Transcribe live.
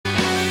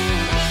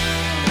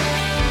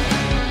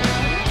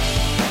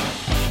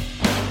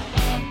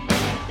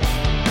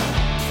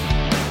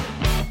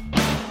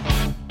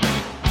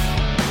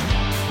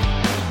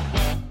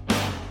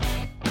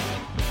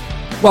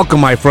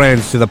Welcome, my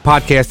friends, to the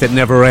podcast that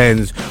never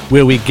ends,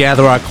 where we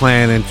gather our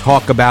clan and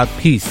talk about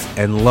peace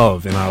and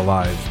love in our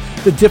lives,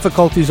 the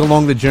difficulties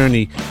along the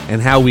journey,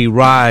 and how we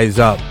rise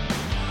up.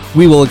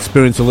 We will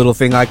experience a little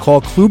thing I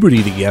call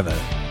Kluberty together,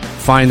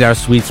 find our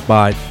sweet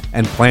spot,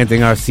 and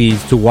planting our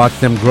seeds to watch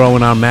them grow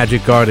in our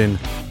magic garden.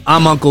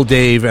 I'm Uncle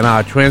Dave, and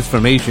our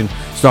transformation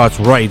starts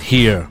right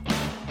here.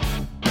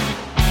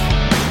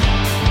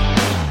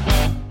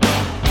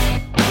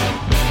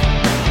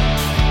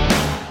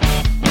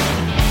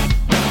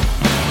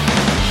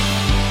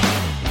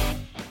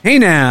 Hey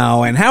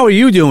now, and how are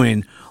you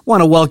doing?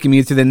 Want to welcome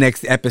you to the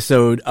next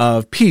episode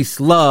of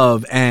Peace,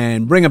 Love,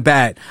 and Bring a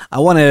Bat. I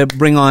want to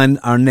bring on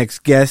our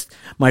next guest,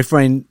 my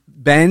friend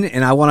Ben,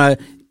 and I want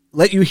to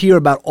let you hear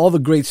about all the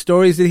great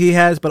stories that he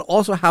has, but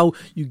also how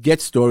you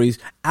get stories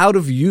out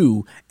of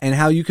you and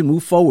how you can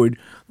move forward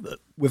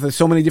with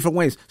so many different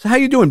ways. So how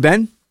you doing,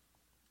 Ben?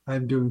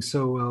 I'm doing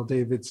so well,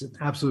 Dave. It's an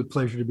absolute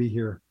pleasure to be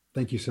here.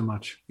 Thank you so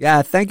much.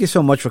 Yeah, thank you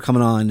so much for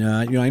coming on.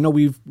 I know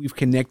we've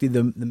connected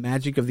the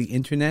magic of the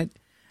internet.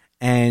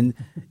 And,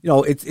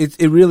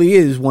 it really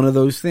is one of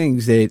those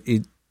things that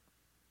it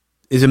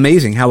is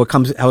amazing how it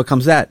comes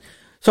at.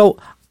 So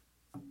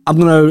I'm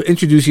going to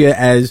introduce you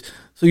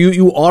so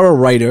you are a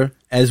writer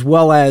as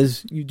well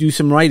as you do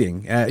some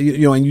writing, and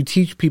you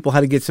teach people how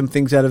to get some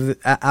things out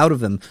of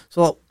them.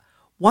 So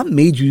what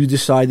made you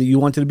decide that you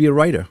wanted to be a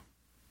writer?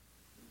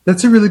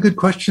 That's a really good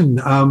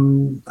question.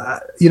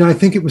 I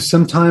think it was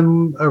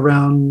sometime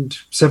around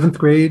 7th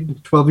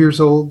grade, 12 years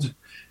old.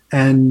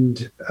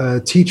 And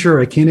a teacher,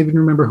 I can't even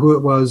remember who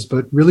it was,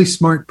 but really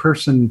smart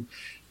person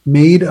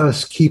made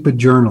us keep a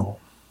journal.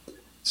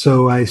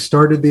 So I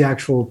started the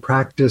actual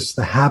practice,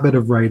 the habit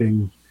of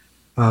writing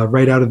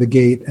right out of the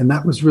gate. And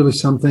that was really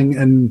something.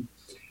 And,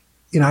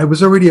 I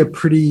was already a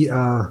pretty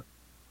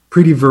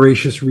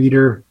voracious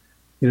reader,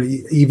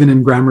 even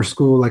in grammar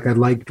school, like I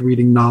liked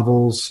reading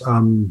novels.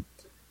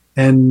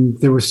 And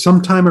there was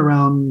some time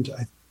around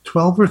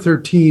 12 or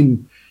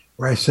 13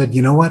 where I said,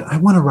 you know what, I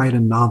want to write a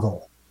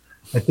novel.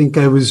 I think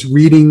I was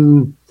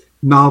reading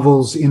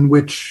novels in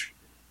which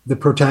the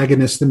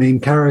protagonist, the main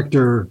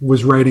character,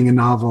 was writing a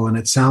novel, and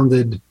it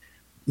sounded,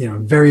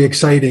 very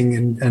exciting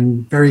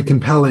and very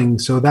compelling.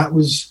 So that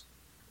was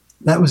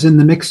in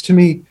the mix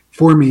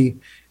for me.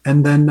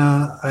 And then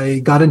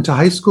I got into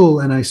high school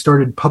and I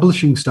started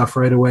publishing stuff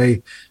right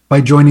away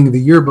by joining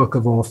the yearbook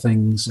of all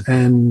things.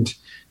 And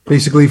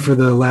basically for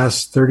the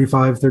last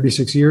 35,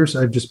 36 years,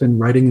 I've just been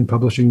writing and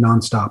publishing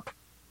nonstop.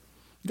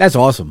 That's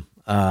awesome.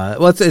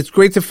 It's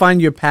great to find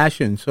your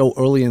passion so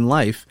early in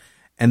life,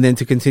 and then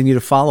to continue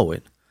to follow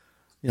it.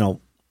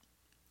 So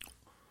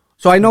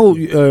I know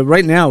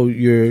right now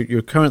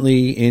you're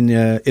currently in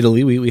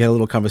Italy. We had a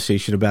little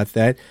conversation about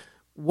that.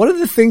 What are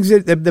the things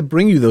that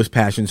bring you those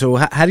passions? So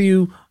how are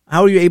you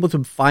able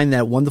to find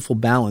that wonderful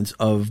balance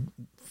of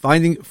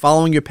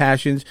following your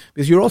passions?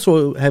 Because you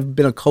also have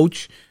been a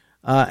coach,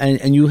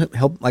 and you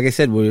help. Like I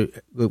said, we're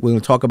going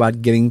to talk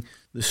about getting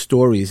the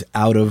stories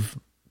out of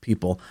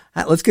people.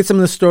 Let's get some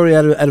of the story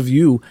out of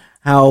you,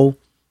 how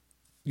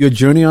your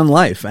journey on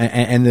life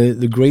and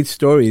the great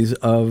stories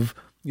of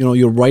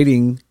your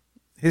writing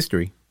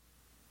history.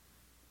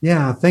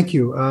 Yeah, thank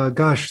you. I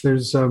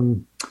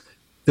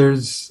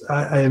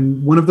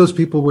am one of those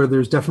people where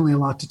there's definitely a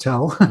lot to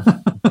tell,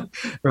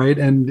 right?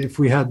 And if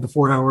we had the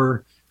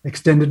 4-hour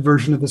extended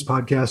version of this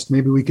podcast,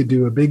 maybe we could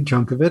do a big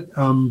chunk of it.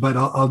 But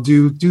I'll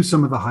do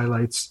some of the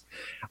highlights.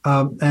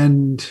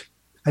 And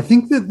I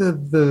think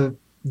that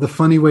the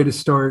funny way to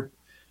start,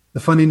 the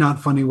funny, not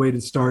funny way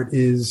to start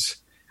is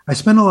I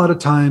spent a lot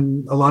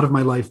of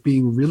my life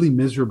being really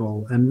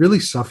miserable and really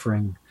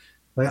suffering.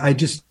 I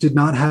just did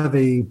not have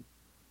a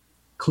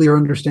clear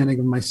understanding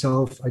of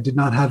myself. I did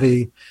not have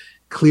a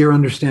clear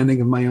understanding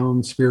of my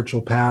own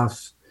spiritual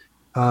path.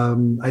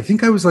 I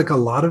think I was like a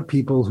lot of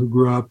people who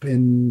grew up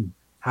in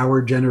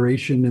our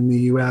generation in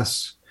the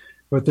US,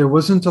 but there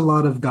wasn't a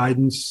lot of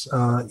guidance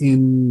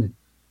in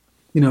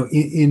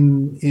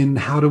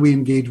how do we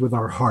engage with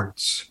our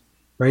hearts,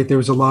 right? There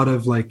was a lot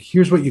of like,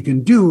 here's what you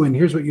can do and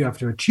here's what you have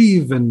to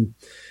achieve. And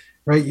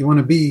right, you want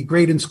to be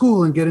great in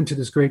school and get into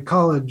this great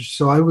college.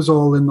 So I was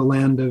all in the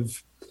land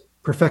of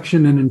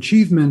perfection and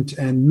achievement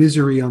and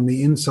misery on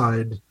the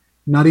inside,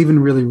 not even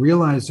really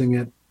realizing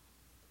it.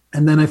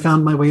 And then I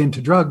found my way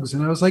into drugs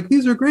and I was like,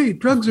 these are great.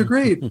 Drugs are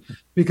great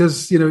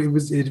because,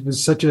 it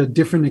was such a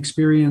different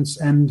experience.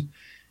 And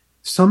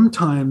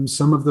sometimes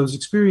some of those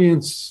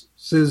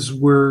experiences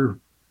were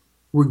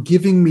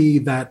giving me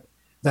that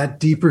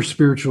deeper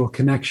spiritual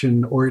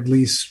connection, or at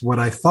least what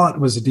I thought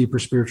was a deeper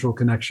spiritual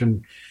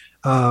connection.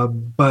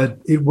 But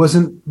it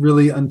wasn't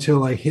really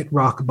until I hit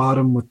rock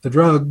bottom with the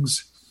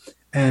drugs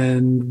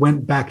and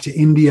went back to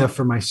India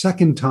for my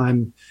second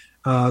time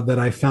that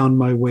I found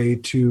my way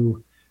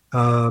to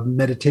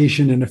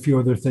meditation and a few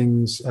other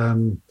things,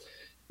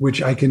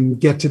 which I can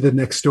get to the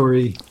next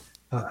story.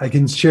 I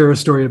can share a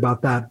story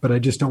about that, but I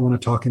just don't want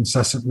to talk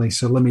incessantly.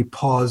 So let me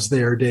pause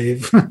there,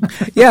 Dave.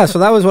 Yeah, so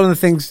that was one of the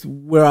things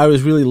where I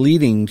was really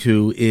leading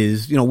to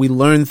is, we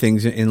learn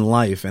things in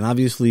life. And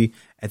obviously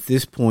at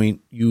this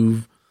point,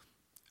 you've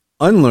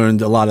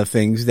unlearned a lot of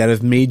things that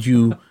have made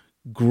you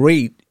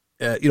great,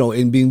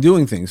 in being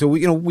doing things. So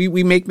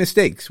we make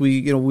mistakes.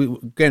 We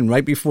again,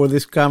 right before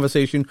this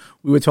conversation,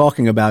 we were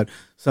talking about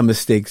some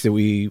mistakes that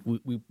we've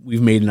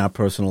made in our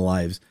personal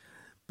lives.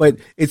 But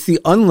it's the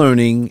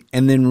unlearning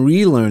and then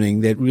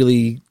relearning that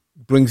really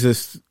brings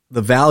us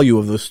the value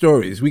of those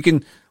stories. We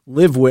can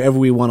live wherever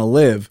we want to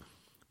live,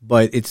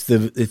 but it's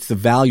the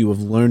value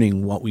of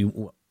learning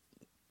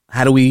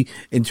how do we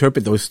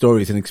interpret those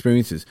stories and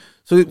experiences.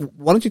 So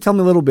why don't you tell me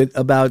a little bit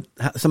about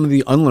some of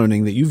the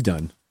unlearning that you've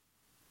done?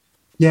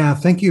 Yeah,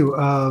 thank you.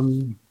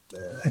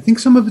 I think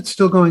some of it's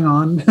still going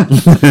on,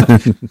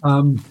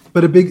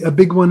 but a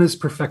big one is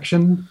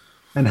perfection,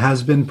 and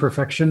has been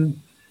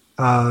perfection.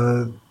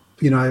 I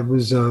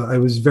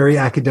was very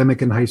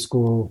academic in high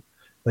school,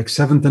 like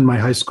seventh in my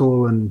high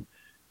school, and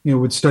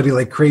would study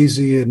like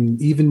crazy, and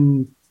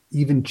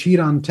even cheat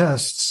on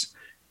tests,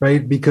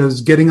 right?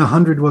 Because getting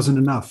 100 wasn't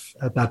enough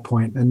at that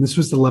point, and this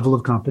was the level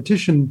of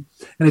competition.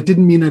 And it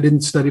didn't mean I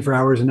didn't study for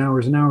hours and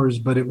hours and hours,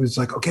 but it was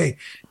like, okay,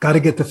 got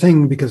to get the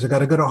thing because I got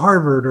to go to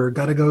Harvard or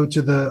got to go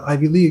to the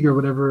Ivy League or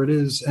whatever it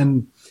is.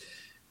 And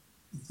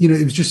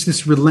it was just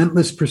this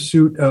relentless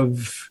pursuit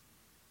of,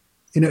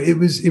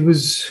 it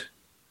was.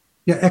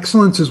 Yeah,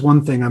 excellence is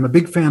one thing. I'm a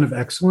big fan of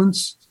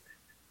excellence,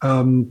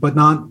 but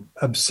not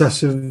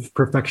obsessive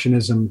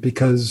perfectionism,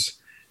 because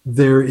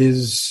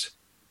there's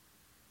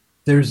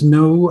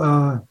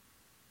no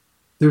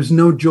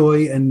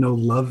joy and no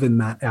love in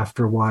that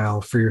after a while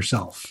for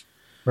yourself,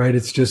 right?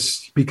 It's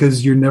just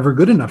because you're never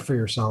good enough for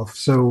yourself.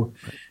 So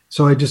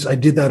I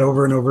did that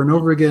over and over and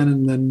over again,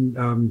 and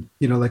then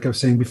like I was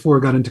saying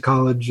before, got into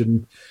college,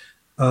 and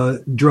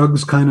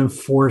drugs kind of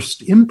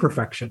forced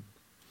imperfection.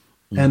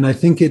 And I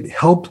think it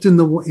helped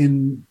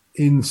in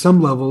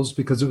some levels,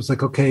 because it was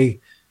like, okay,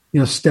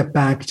 step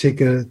back,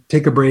 take a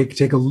break,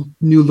 take a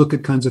new look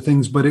at kinds of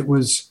things. But it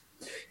was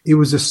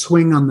a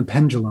swing on the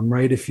pendulum,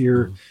 right? If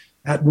you're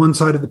at one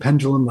side of the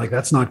pendulum, like,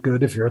 that's not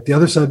good. If you're at the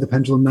other side of the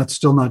pendulum, that's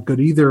still not good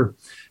either.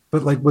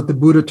 But like what the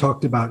Buddha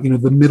talked about,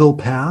 the middle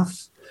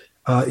path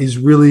is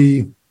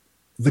really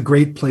the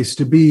great place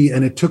to be.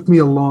 And it took me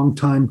a long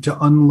time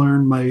to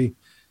unlearn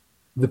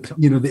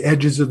the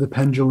edges of the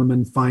pendulum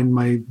and find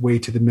my way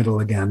to the middle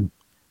again.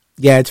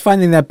 Yeah, it's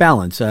finding that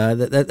balance.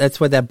 That's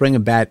what that bring a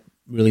bat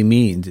really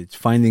means. It's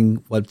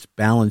finding what's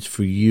balanced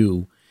for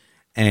you,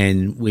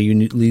 and where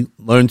you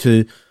learn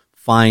to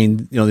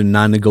find the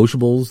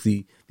non-negotiables,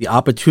 the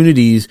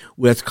opportunities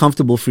where it's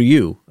comfortable for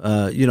you.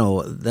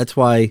 That's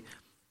why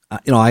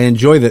I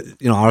enjoy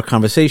our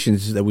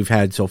conversations that we've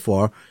had so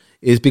far,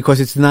 is because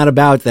it's not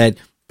about that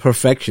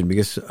perfection.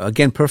 Because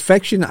again,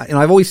 perfection.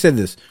 I've always said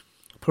this.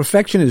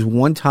 Perfection is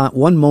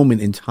one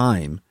moment in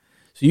time.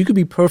 So you could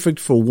be perfect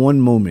for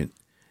one moment,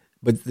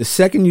 but the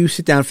second you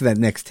sit down for that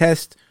next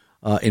test,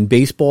 in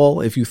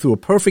baseball, if you threw a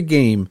perfect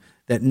game,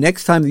 that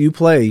next time that you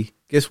play,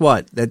 guess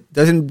what? That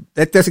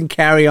doesn't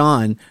carry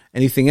on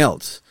anything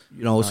else.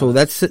 So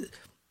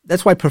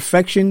that's why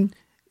perfection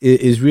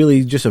is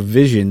really just a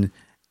vision,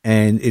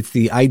 and it's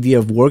the idea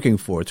of working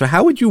for it. So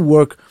how would you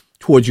work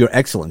towards your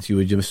excellence you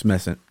were just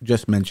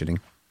mentioning?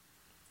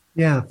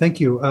 Yeah, thank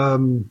you.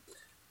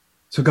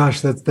 So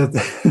gosh, that's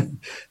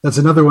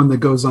another one that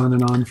goes on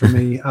and on for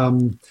me.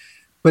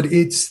 But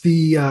it's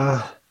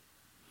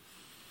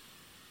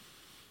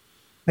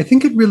I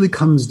think it really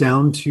comes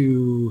down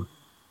to,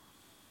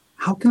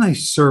 how can I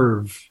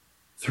serve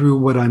through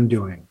what I'm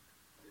doing,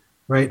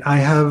 right? I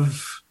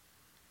have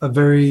a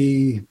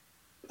very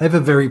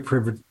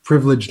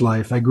privileged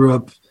life. I grew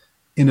up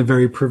in a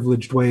very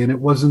privileged way, and it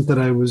wasn't that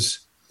I was,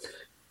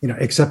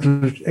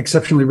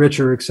 exceptionally rich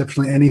or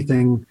exceptionally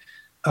anything.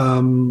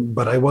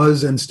 But I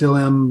was and still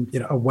am,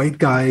 a white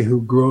guy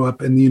who grew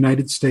up in the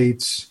United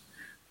States,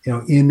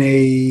 in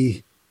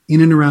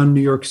and around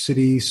New York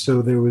City.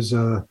 So there was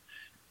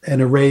an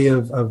array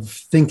of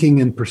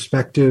thinking and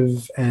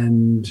perspective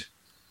and,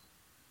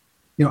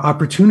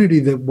 opportunity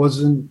that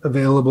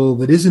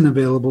isn't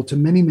available to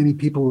many, many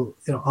people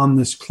on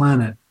this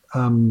planet.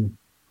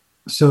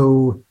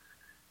 So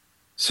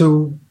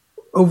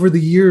over the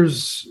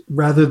years,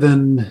 rather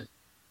than,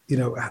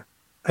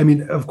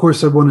 of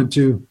course I wanted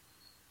to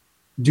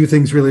do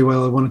things really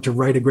well. I wanted to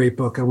write a great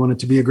book. I wanted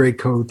to be a great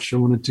coach. I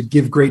wanted to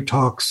give great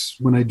talks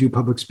when I do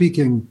public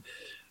speaking.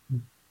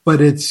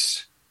 But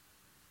it's,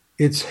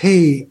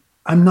 hey,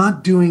 I'm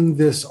not doing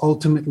this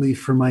ultimately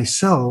for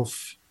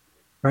myself,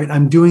 right?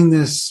 I'm doing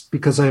this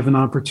because I have an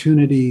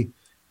opportunity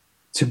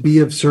to be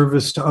of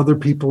service to other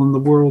people in the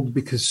world,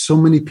 because so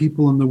many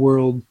people in the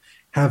world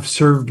have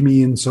served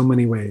me in so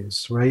many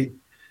ways, right?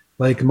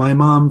 Like my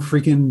mom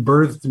freaking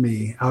birthed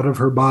me out of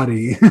her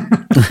body.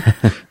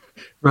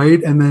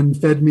 Right. And then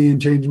fed me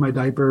and changed my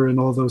diaper and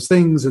all those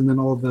things. And then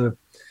all the,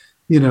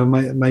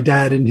 my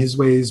dad in his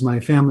ways,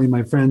 my family,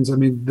 my friends. I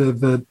mean,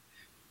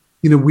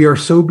 we are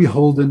so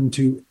beholden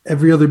to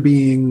every other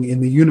being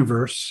in the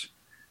universe.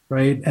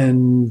 Right.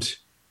 And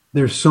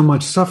there's so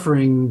much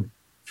suffering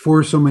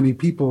for so many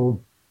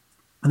people.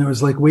 And it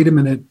was like, wait a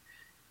minute.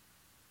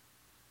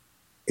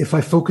 If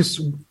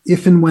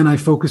and when I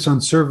focus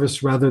on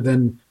service rather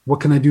than what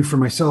can I do for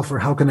myself, or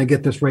how can I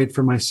get this right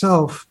for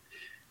myself,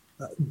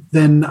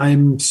 then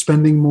I'm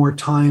spending more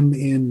time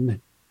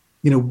in,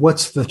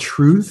 what's the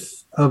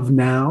truth of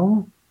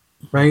now,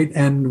 right?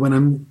 And when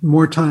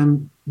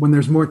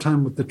there's more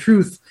time with the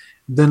truth,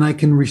 then I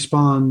can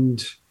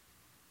respond,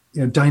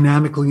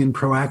 dynamically and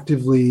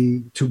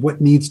proactively to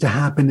what needs to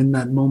happen in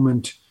that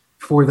moment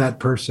for that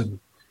person.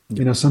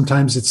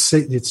 Sometimes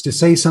it's to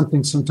say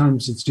something,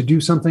 sometimes it's to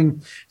do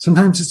something,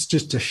 sometimes it's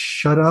just to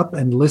shut up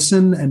and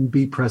listen and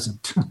be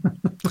present.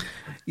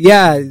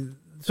 Yeah.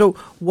 So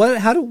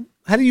how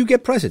do you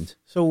get present?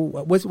 So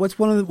what's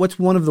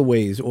one of the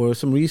ways, or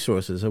some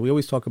resources? We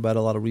always talk about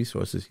a lot of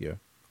resources here.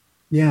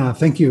 Yeah,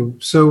 thank you.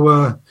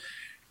 So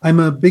I'm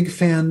a big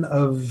fan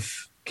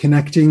of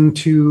connecting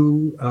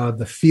to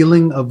the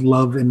feeling of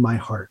love in my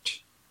heart.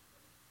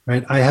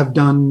 Right. I have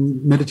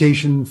done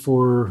meditation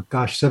for,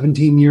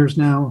 17 years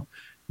now,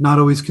 not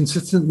always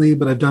consistently,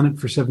 but I've done it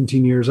for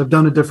 17 years. I've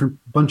done a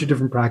bunch of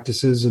different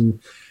practices and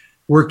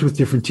worked with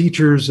different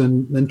teachers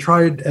and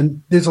tried.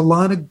 And there's a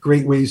lot of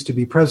great ways to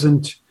be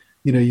present.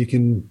 You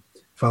can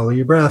follow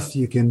your breath.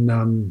 You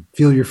can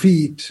feel your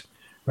feet,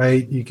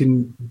 right? You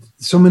can,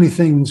 so many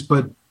things.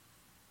 But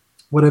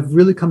what I've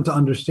really come to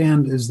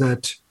understand is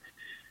that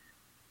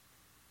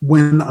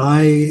when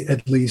I,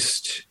 at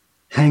least,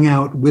 hang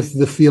out with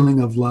the feeling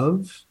of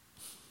love,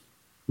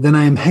 then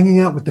I am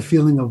hanging out with the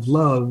feeling of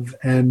love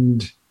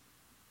and,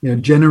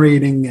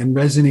 generating and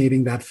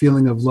resonating that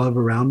feeling of love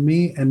around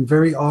me. And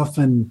very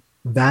often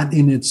that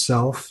in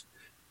itself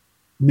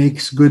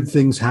makes good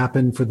things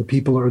happen for the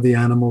people or the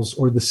animals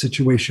or the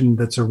situation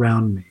that's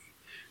around me.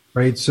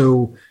 Right.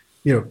 So,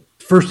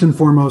 first and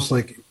foremost,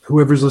 like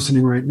whoever's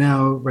listening right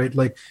now, right,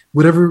 like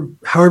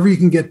however you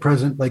can get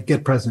present, like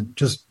get present,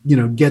 just,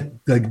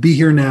 be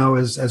here now,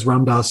 as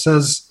Ram Dass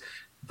says.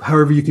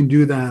 However you can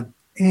do that,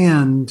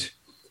 and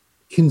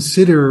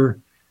consider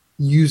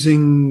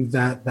using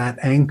that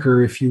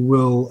anchor, if you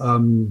will,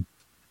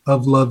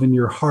 of love in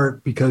your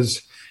heart,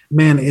 because,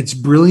 man, it's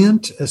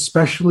brilliant,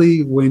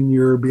 especially when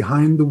you're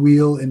behind the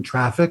wheel in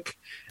traffic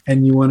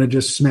and you want to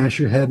just smash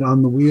your head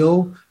on the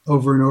wheel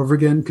over and over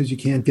again because you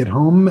can't get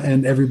home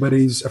and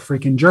everybody's a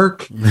freaking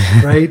jerk,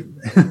 right?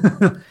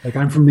 Like,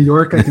 I'm from New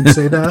York, I can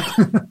say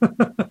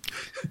that.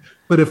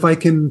 But if I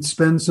can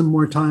spend some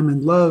more time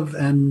in love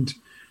and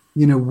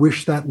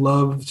wish that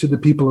love to the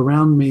people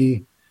around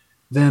me,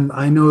 then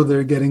I know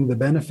they're getting the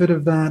benefit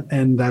of that.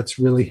 And that's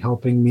really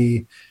helping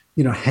me,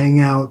 hang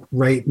out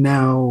right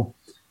now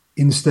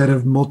instead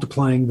of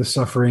multiplying the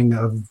suffering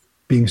of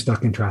being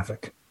stuck in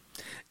traffic.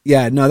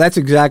 Yeah, no, that's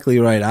exactly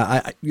right.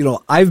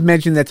 I've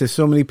mentioned that to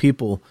so many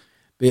people,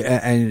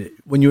 and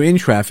when you're in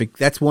traffic,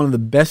 that's one of the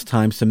best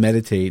times to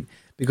meditate,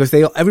 because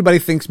everybody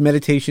thinks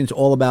meditation's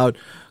all about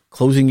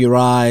closing your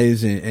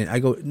eyes, and I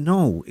go,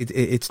 no,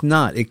 it's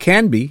not. It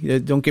can be.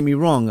 Don't get me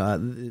wrong.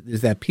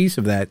 There's that piece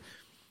of that,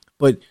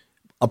 but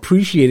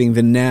appreciating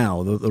the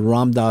now, the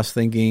Ram Dass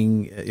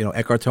thinking,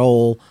 Eckhart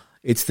Tolle,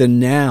 it's the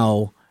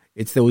now.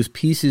 It's those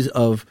pieces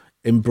of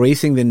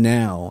embracing the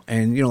now,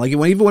 and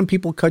even when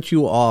people cut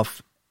you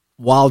off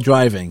while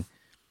driving,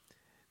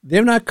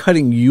 they're not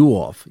cutting you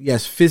off.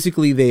 Yes,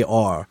 physically they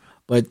are,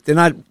 but they're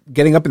not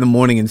getting up in the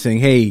morning and saying,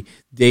 "Hey,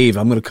 Dave,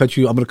 I'm going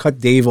to cut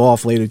Dave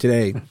off later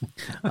today."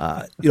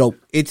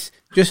 It's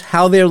just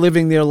how they're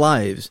living their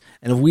lives.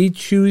 And if we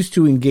choose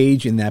to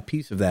engage in that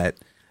piece of that,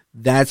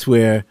 that's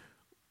where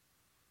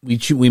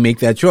we make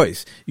that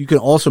choice. You can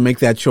also make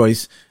that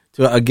choice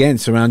to, again,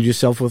 surround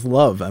yourself with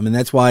love. I mean,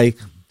 that's why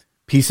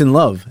peace and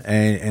love.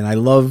 And I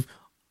love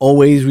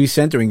always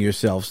recentering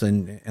yourselves.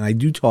 And I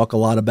do talk a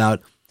lot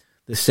about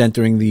the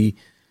centering, the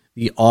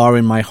R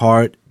in my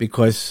heart,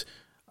 because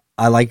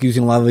I like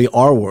using a lot of the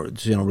R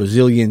words,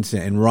 resilience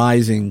and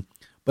rising.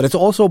 But it's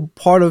also,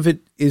 part of it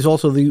is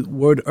also the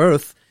word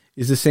earth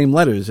is the same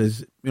letters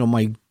as,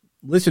 my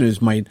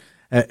listeners might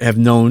have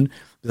known,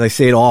 as I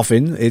say it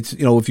often. It's,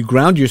 if you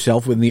ground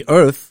yourself within the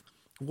earth,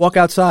 walk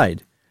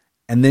outside,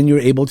 and then you're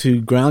able to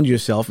ground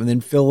yourself and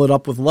then fill it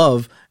up with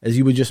love, as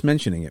you were just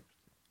mentioning it.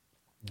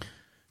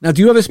 Now,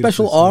 do you have a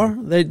special R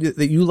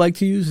that you like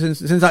to use?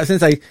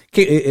 Since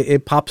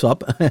it pops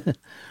up.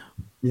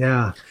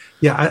 Yeah.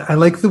 I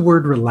like the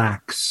word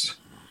relax,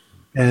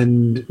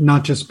 and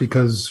not just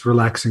because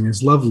relaxing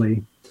is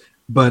lovely,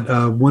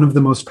 but one of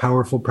the most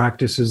powerful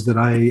practices that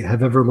I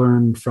have ever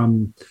learned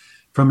from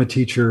a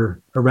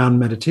teacher around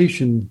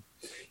meditation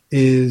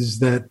is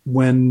that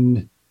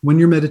when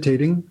you're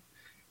meditating,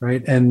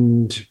 right,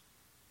 and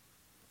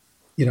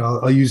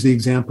I'll use the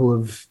example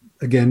of,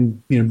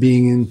 again,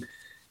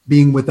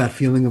 being with that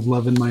feeling of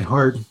love in my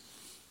heart.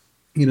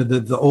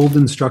 The old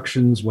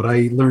instructions, what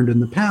I learned in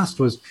the past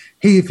was,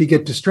 hey, if you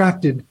get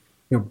distracted,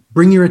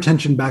 bring your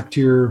attention back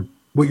to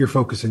what you're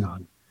focusing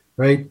on,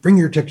 right? Bring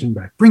your attention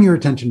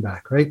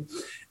back, right?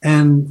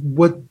 And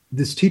what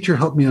this teacher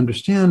helped me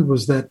understand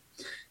was that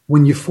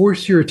when you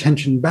force your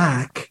attention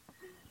back,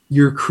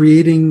 you're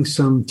creating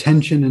some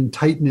tension and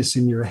tightness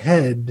in your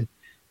head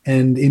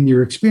and in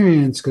your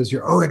experience, because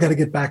I got to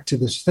get back to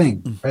this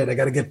thing, right? I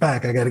got to get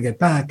back.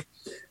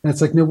 And it's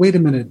like, no, wait a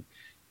minute.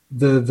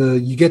 the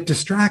you get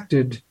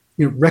distracted,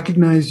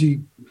 recognize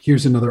you.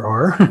 Here's another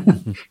R.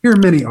 Here are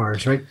many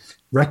R's, right?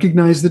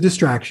 Recognize the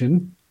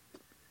distraction,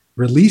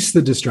 release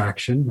the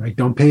distraction, right?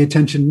 Don't pay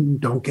attention,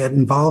 don't get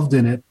involved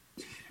in it,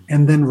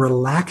 and then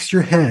relax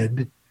your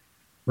head,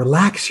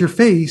 relax your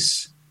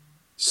face,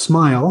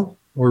 smile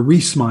or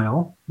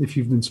re-smile if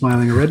you've been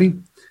smiling already,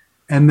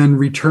 and then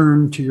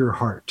return to your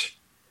heart,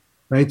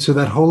 right? So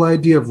that whole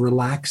idea of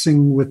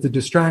relaxing with the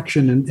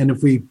distraction, and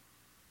if we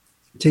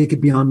take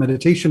it beyond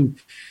meditation,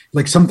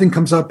 like something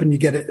comes up and you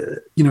get,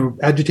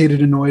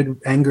 agitated, annoyed,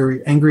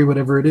 angry,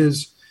 whatever it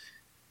is.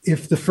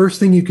 If the first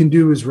thing you can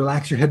do is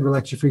relax your head,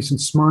 relax your face,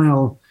 and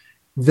smile,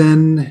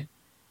 then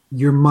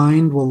your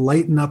mind will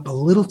lighten up a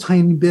little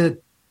tiny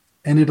bit,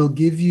 and it'll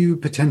give you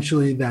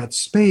potentially that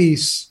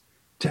space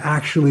to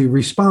actually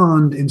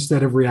respond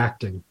instead of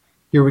reacting.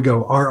 Here we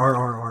go.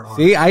 R.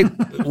 See,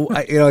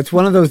 it's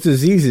one of those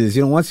diseases.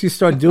 Once you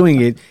start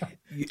doing it,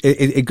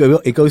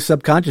 it goes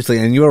subconsciously.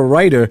 And you're a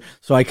writer,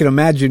 so I can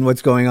imagine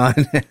what's going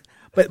on.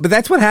 but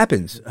that's what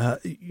happens.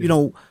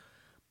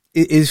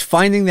 Is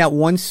finding that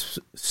one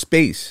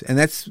space, and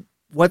that's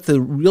what the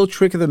real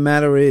trick of the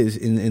matter is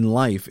in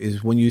life.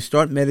 Is when you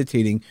start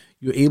meditating,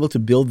 you're able to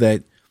build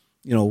that,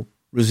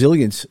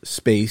 resilience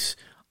space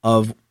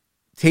of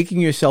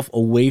taking yourself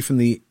away from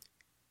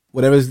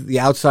whatever's the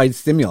outside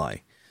stimuli.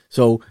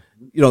 So,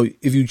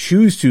 if you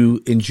choose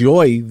to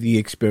enjoy the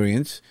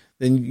experience,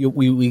 then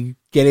we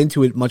get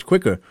into it much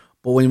quicker.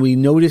 But when we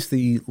notice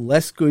the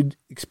less good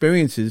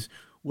experiences,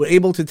 we're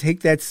able to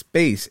take that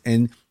space,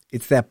 and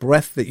it's that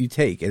breath that you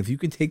take. And if you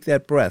can take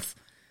that breath,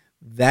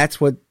 that's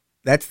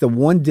the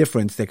one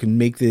difference that can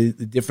make the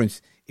difference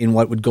in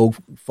what would go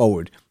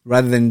forward,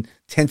 rather than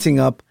tensing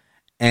up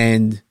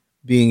and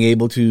being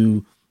able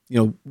to,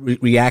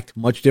 react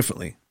much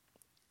differently.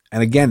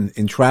 And again,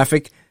 in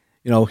traffic,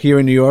 here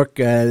in New York,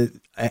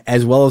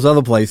 as well as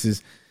other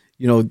places,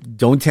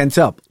 don't tense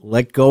up.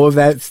 Let go of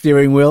that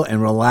steering wheel and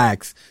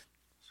relax.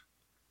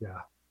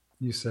 Yeah,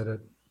 you said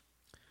it.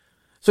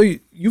 So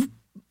you've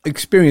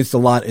experienced a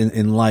lot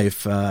in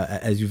life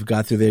as you've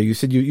got through there. You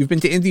said you've been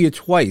to India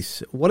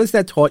twice. What has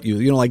that taught you?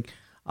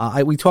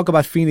 We talk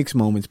about Phoenix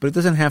moments, but it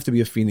doesn't have to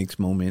be a Phoenix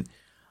moment.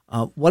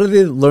 What are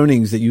the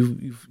learnings that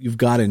you've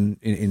got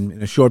in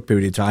a short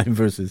period of time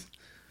versus?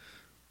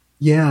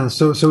 Yeah,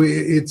 so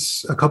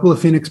it's a couple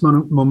of Phoenix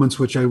moments,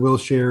 which I will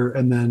share,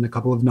 and then a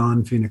couple of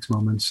non-Phoenix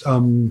moments.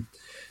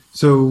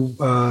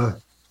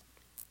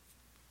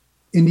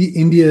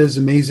 India is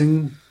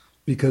amazing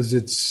because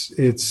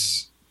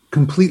it's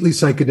completely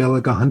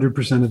psychedelic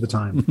 100% of the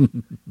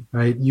time,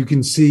 right? You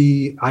can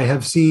see, I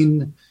have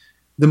seen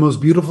the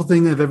most beautiful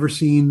thing I've ever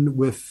seen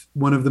with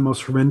one of the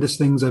most horrendous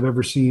things I've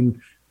ever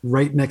seen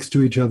right next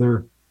to each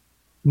other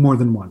more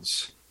than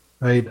once,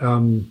 right?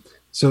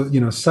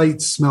 So,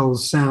 sights,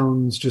 smells,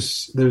 sounds,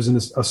 just there's an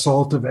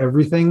assault of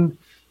everything.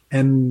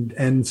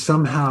 And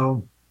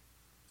somehow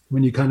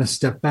when you kind of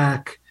step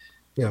back,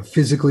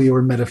 physically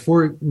or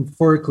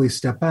metaphorically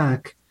step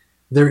back,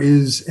 there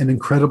is an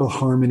incredible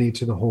harmony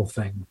to the whole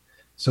thing.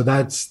 So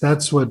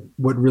that's what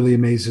really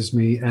amazes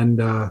me. And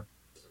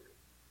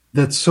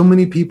that so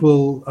many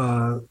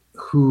people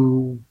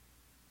who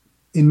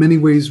in many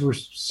ways were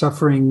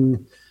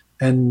suffering,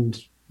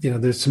 and,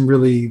 there's some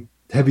really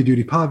heavy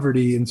duty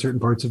poverty in certain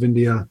parts of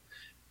India,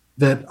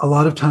 that a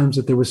lot of times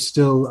that there was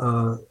still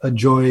a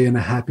joy and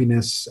a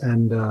happiness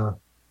and, an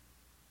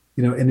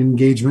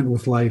engagement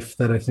with life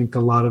that I think a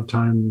lot of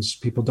times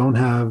people don't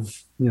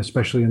have,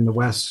 especially in the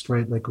West,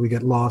 right? Like we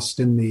get lost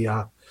in the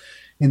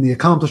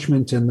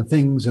accomplishment and the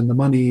things and the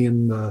money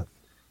and the,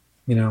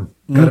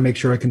 got to make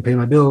sure I can pay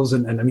my bills.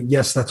 And I mean,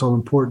 yes, that's all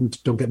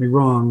important. Don't get me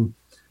wrong.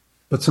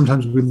 But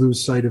sometimes we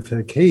lose sight of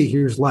like, hey,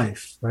 here's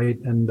life, right?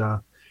 And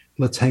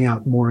let's hang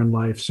out more in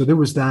life. So there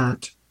was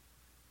that.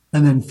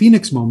 And then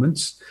Phoenix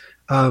moments.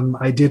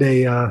 I did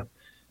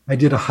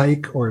a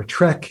hike or a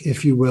trek,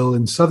 if you will,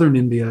 in southern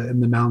India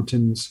in the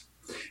mountains.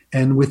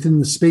 And within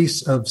the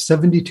space of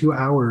 72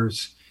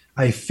 hours,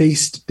 I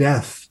faced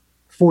death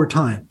 4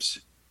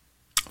 times.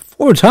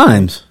 4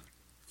 times?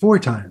 4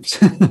 times,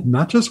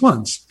 not just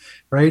once,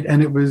 right?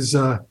 And it was,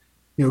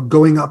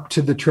 going up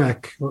to the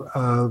trek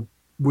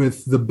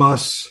with the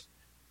bus,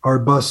 our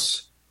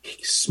bus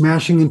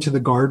smashing into the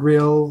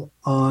guardrail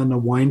on a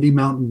windy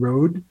mountain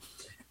road,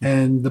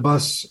 and the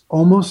bus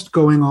almost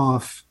going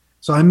off.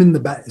 So I'm in the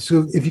back.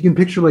 So if you can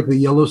picture like the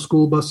yellow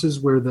school buses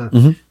where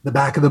the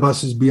back of the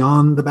bus is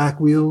beyond the back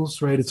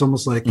wheels, right? It's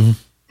almost like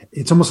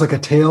a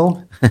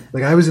tail.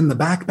 Like I was in the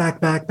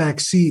back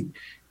seat,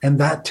 and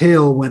that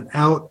tail went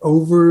out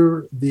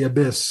over the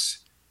abyss.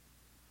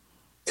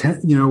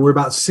 We're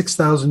about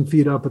 6,000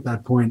 feet up at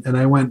that point, and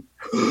I went,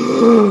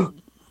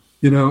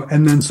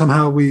 and then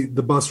somehow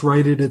the bus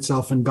righted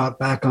itself and got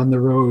back on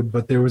the road.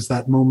 But there was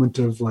that moment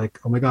of like,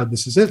 oh my God,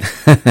 this is it,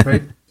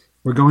 right?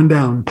 We're going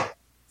down.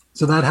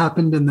 So that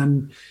happened. And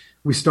then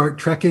we start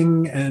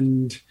trekking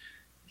and,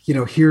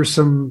 hear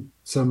some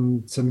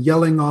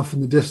yelling off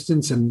in the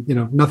distance, and,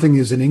 nothing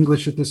is in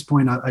English at this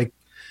point. I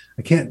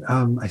can't,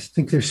 I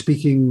think they're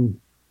speaking,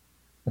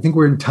 I I think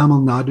we're in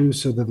Tamil Nadu,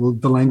 so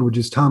the language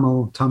is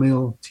Tamil,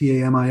 Tamil,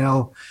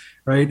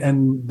 right?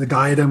 And the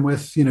guide I'm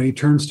with, he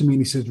turns to me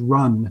and he says,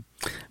 "Run."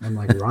 I'm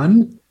like,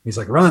 "Run?" He's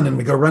like, "Run." And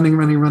we go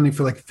running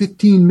for like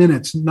 15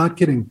 minutes, not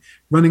kidding,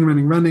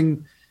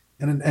 running.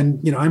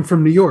 And I'm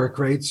from New York,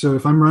 right? So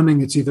if I'm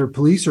running, it's either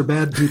police or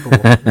bad people.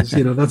 That's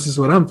just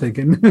what I'm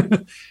thinking.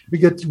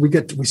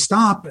 we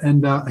stop,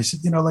 and I said,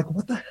 like,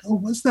 what the hell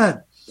was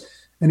that?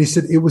 And he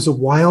said it was a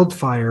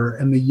wildfire,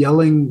 and the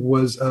yelling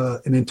was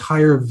an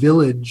entire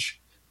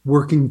village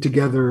working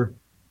together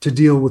to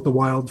deal with the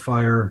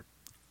wildfire,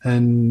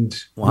 and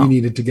Wow. we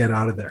needed to get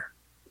out of there.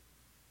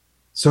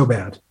 So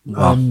bad.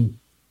 Wow.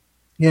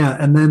 Yeah,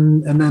 and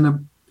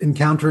then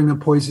encountering a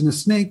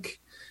poisonous snake,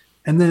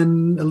 and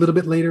then a little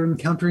bit later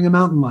encountering a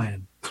mountain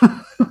lion.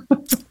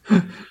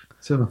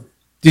 So,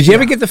 Did you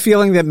ever get the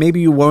feeling that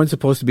maybe you weren't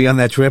supposed to be on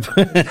that trip?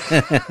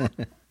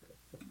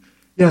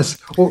 yes,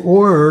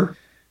 or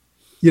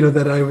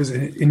that I was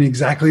in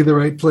exactly the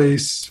right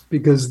place,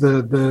 because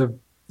the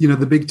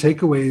big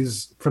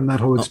takeaways from that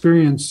whole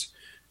experience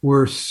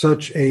were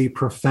such a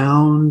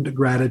profound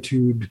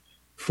gratitude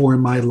for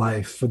my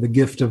life, for the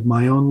gift of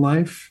my own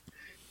life,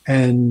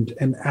 and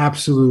an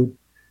absolute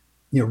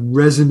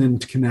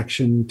resonant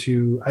connection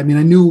to, I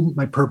knew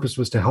my purpose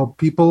was to help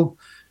people,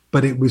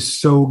 but it was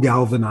so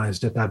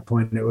galvanized at that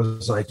point. It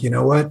was like, you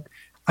know what?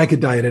 I could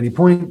die at any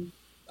point.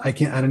 I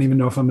don't even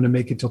know if I'm going to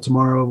make it till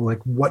tomorrow.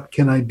 Like, what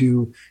can I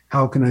do?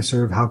 How can I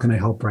serve? How can I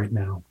help right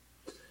now?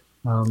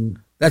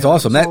 That's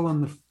awesome.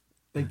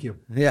 Thank you.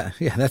 Yeah,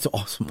 that's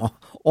awesome.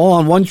 All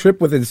on one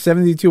trip within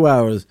 72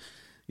 hours.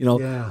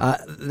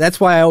 That's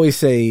why I always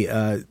say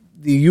the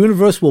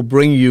universe will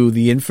bring you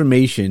the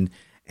information,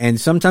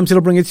 and sometimes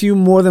it'll bring it to you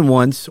more than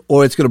once,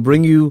 or it's going to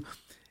bring you,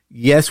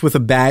 yes, with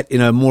a bat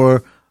in a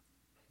more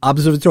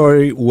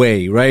observatory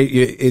way, right?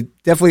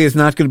 It definitely is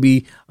not going to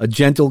be a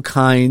gentle,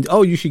 kind,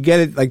 oh, you should get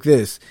it like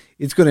this.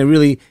 It's going to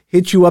really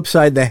hit you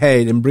upside the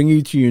head and bring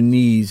you to your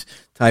knees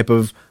type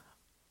of,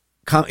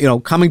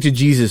 coming to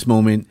Jesus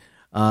moment.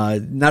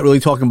 Not really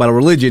talking about a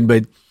religion,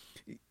 but,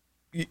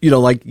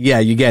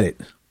 you get it.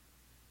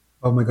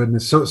 Oh my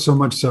goodness. So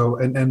much so.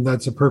 And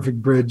that's a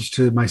perfect bridge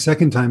to my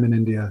second time in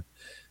India,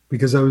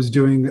 because I was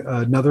doing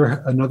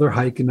another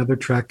hike, another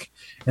trek.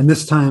 And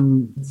this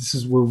time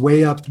we're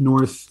way up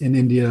north in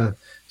India.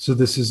 So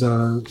this is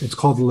it's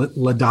called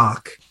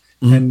Ladakh.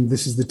 Mm-hmm. And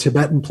this is the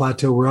Tibetan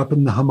plateau. We're up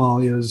in the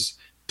Himalayas,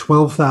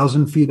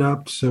 12,000 feet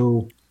up.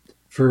 So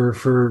for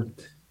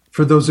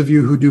those of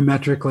you who do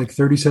metric, like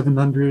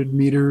 3,700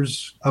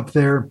 meters up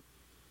there.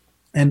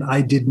 And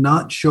I did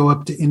not show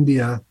up to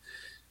India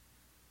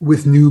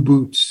with new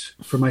boots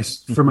for my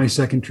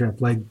second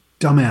trip, like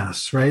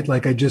dumbass, right?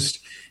 Like I just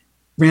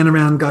ran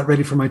around, got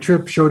ready for my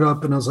trip, showed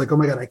up, and I was like, oh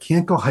my God, I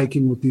can't go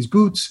hiking with these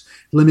boots.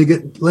 Let me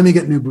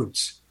get new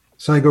boots.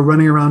 So I go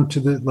running around to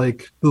the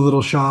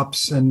little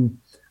shops, and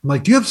I'm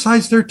like, do you have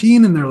size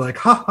 13? And they're like,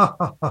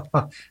 ha,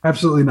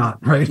 absolutely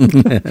not, right?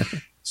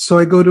 So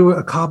I go to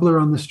a cobbler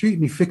on the street,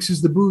 and he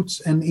fixes the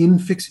boots, and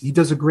he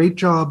does a great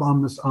job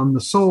on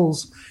the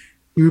soles.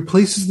 He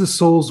replaces the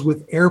soles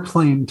with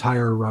airplane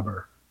tire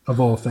rubber, of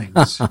all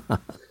things.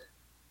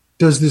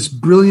 Does this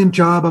brilliant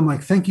job. I'm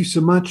like, thank you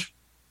so much.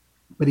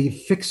 But he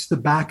fixed the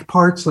back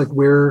parts, like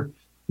where,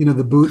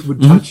 the boot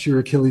would touch your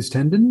Achilles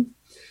tendon.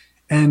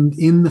 And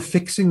in the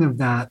fixing of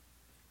that,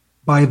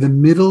 by the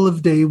middle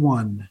of day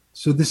one,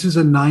 so this is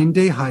a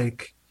 9-day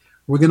hike.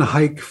 We're going to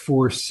hike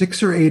for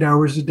 6 or 8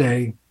 hours a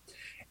day.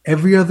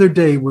 Every other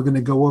day, we're going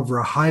to go over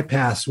a high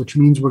pass, which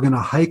means we're going to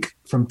hike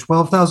from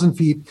 12,000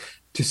 feet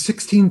to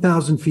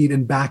 16,000 feet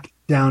and back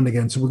down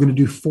again. So we're going to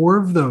do 4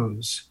 of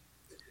those.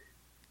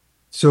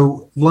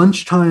 So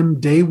lunchtime,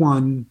 day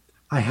one,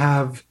 I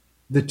have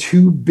the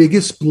 2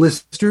 biggest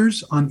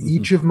blisters on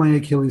each of my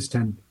Achilles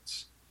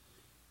tendons,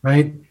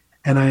 right?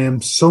 And I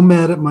am so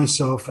mad at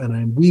myself, and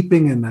I'm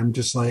weeping, and I'm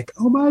just like,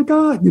 oh my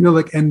God,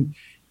 and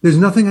there's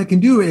nothing I can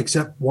do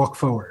except walk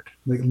forward.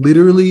 Like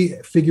literally,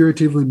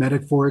 figuratively,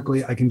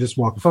 metaphorically, I can just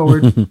walk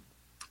forward.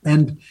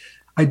 And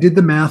I did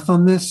the math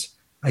on this.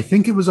 I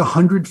think it was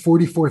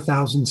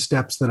 144,000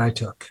 steps that I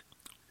took.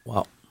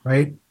 Wow.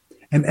 Right?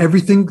 And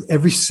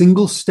every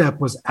single step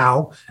was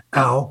ow,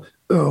 ow,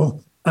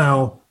 oh,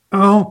 ow,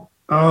 ow,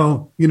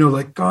 oh,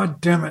 like, God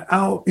damn it,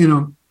 ow,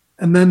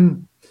 and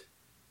then,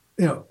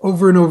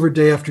 over and over,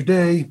 day after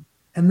day,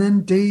 and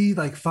then day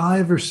like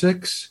 5 or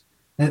 6,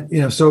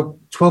 and, so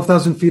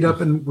 12,000 feet up,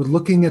 and we're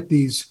looking at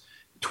these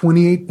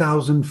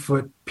 28,000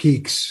 foot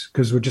peaks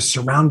because we're just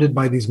surrounded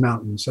by these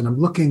mountains. And I'm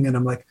looking, and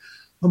I'm like,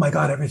 oh my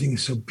God, everything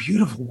is so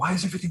beautiful. Why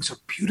is everything so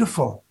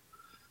beautiful?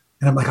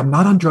 And I'm like, I'm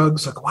not on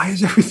drugs. Like, why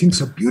is everything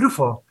so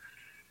beautiful?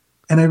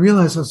 And I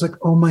realized, I was like,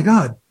 oh my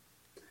God,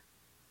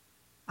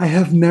 I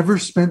have never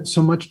spent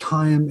so much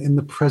time in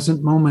the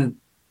present moment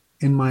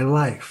in my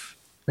life,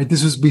 right?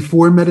 This was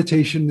before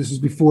meditation. This was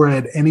before I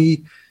had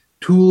any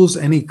tools,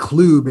 any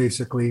clue,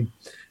 basically.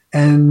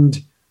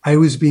 And I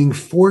was being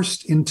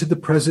forced into the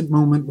present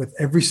moment with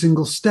every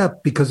single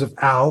step because of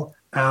ow,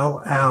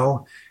 ow,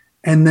 ow.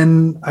 And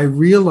then I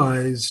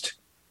realized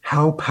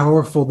how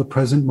powerful the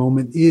present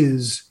moment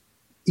is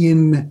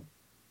in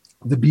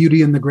the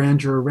beauty and the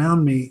grandeur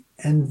around me.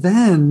 And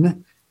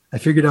then I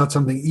figured out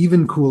something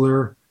even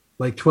cooler,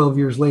 like 12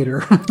 years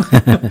later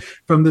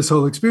from this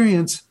whole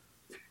experience,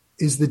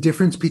 is the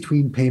difference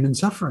between pain and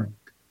suffering,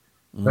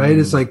 right?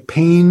 It's like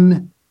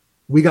pain.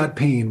 We got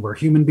pain. We're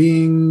human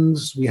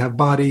beings. We have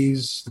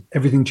bodies.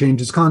 Everything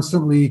changes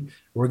constantly.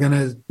 We're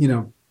going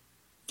to,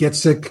 get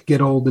sick,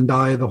 get old, and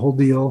die, the whole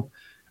deal.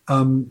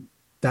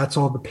 That's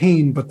all the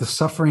pain, but the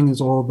suffering is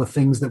all the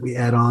things that we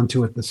add on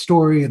to it, the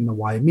story and the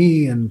why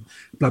me and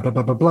blah, blah,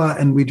 blah, blah, blah.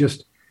 And we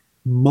just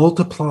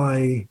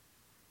multiply,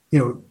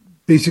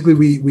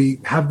 basically we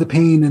have the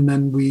pain and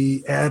then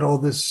we add all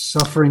this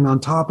suffering on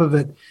top of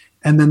it.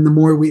 And then the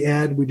more we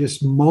add, we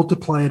just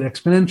multiply it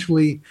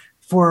exponentially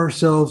for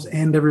ourselves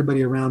and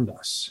everybody around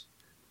us.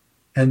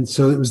 And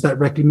so it was that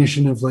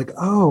recognition of like,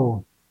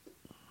 oh,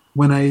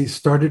 when I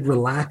started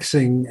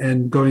relaxing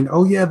and going,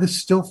 oh yeah, this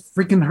still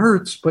freaking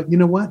hurts, but you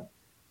know what?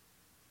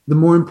 The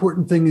more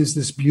important thing is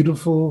this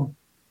beautiful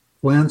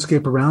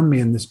landscape around me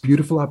and this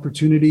beautiful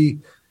opportunity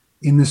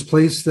in this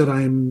place that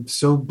I'm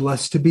so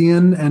blessed to be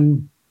in.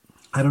 And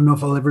I don't know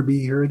if I'll ever be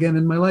here again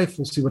in my life.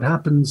 We'll see what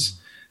happens.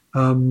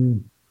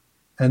 And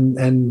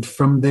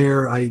from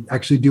there, I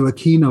actually do a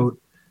keynote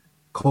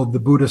called the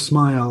Buddha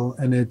Smile,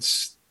 and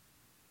it's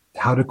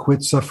how to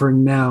quit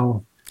suffering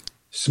now,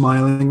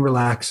 smiling,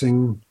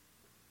 relaxing,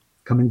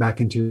 coming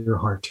back into your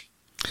heart.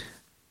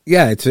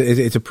 Yeah,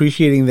 it's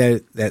appreciating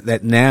that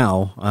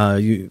now.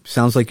 You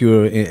sounds like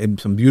you're in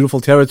some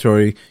beautiful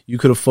territory. You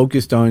could have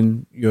focused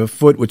on your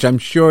foot, which I'm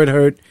sure it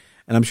hurt,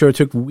 and I'm sure it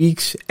took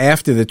weeks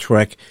after the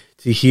trek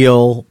to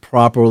heal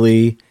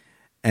properly,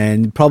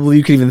 and probably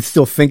you can even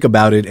still think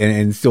about it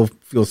and still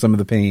feel some of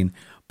the pain.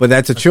 But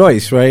that's a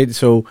choice, right?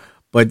 So,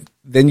 but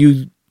then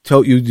you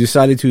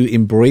decided to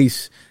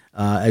embrace,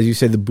 as you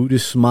said, the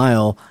Buddhist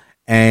smile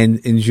and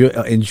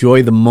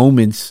enjoy the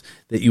moments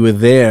that you were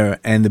there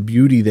and the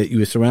beauty that you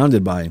were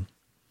surrounded by.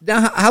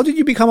 Now, how did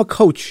you become a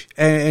coach,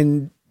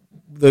 and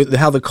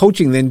how the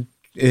coaching then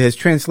has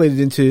translated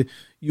into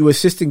you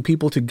assisting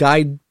people to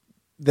guide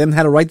them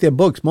how to write their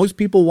books? Most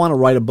people want to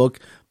write a book,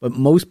 but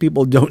most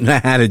people don't know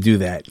how to do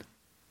that.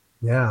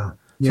 Yeah,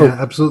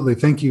 absolutely.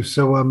 Thank you.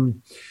 So, I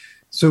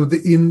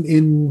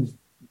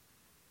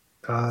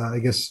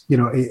guess,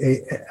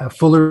 a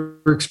fuller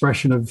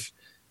expression of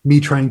me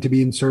trying to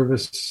be in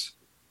service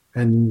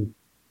and,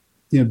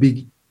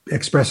 be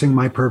expressing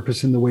my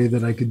purpose in the way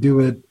that I could do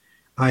it.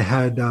 I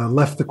had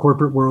left the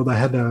corporate world. I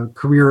had a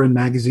career in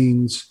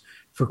magazines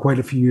for quite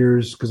a few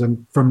years because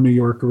I'm from New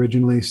York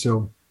originally.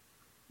 So,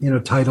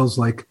 titles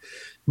like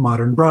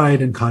Modern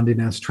Bride and Condé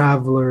Nast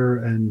Traveler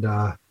and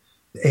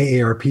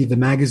AARP, the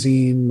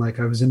magazine, like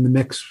I was in the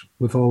mix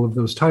with all of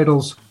those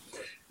titles.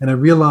 And I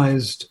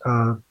realized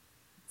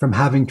from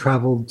having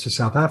traveled to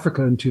South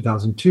Africa in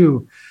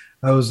 2002,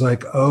 I was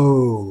like,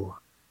 oh,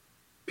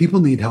 people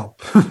need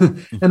help.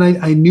 And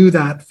I knew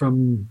that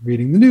from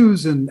reading the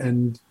news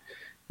and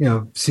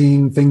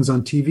seeing things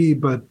on TV,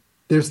 but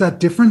there's that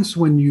difference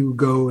when you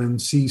go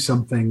and see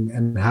something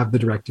and have the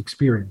direct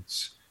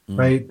experience,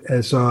 right?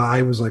 And so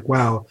I was like,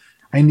 wow,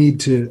 I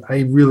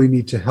really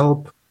need to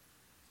help.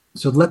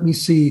 So let me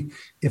see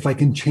if I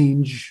can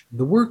change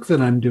the work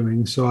that I'm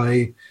doing. So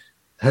I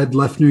had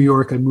left New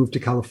York, I moved to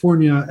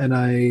California, and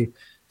I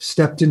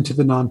stepped into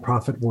the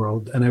nonprofit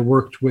world, and I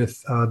worked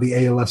with the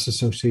ALS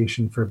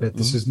Association for a bit.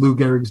 This is Lou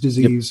Gehrig's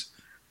disease,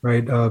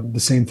 right? The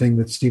same thing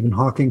that Stephen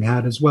Hawking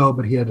had as well,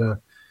 but he had a,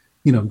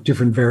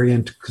 different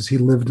variant because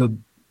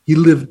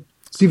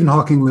Stephen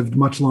Hawking lived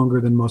much longer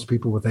than most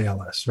people with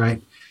ALS,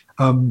 right?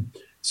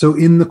 So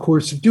in the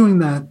course of doing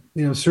that,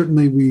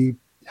 certainly we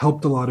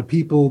helped a lot of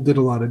people, did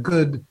a lot of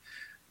good,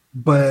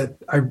 but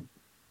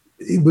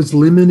it was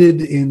limited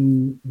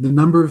in the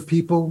number of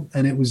people,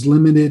 and it was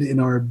limited in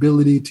our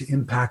ability to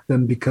impact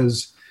them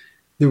because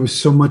there was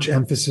so much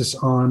emphasis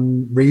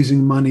on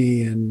raising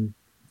money and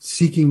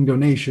seeking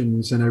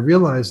donations. And I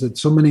realized that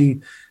so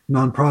many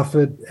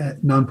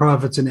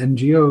nonprofits and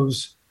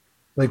NGOs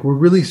were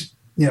really,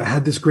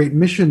 had this great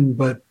mission,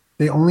 but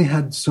they only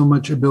had so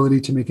much ability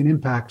to make an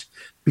impact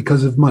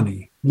because of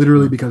money,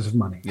 literally because of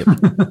money. Yep.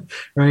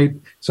 Right.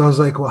 So I was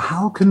like, well,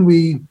 how can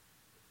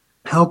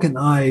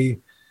I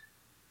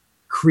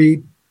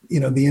create,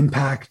 the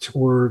impact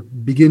or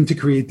begin to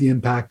create the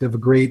impact of a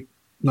great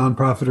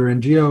nonprofit or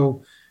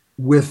NGO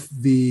with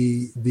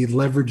the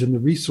leverage and the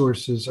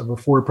resources of a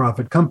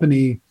for-profit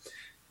company,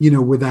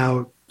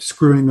 without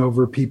screwing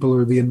over people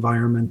or the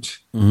environment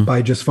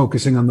by just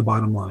focusing on the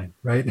bottom line,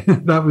 right?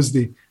 That was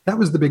the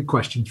big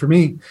question for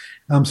me.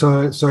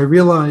 So I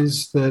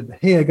realized that,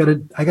 hey, I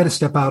gotta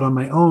step out on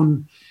my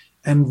own.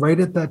 And right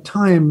at that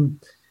time,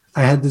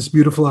 I had this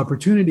beautiful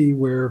opportunity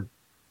where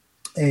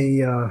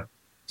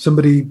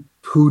somebody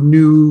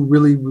who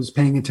really was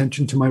paying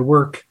attention to my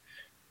work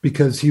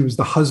because he was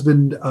the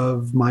husband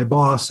of my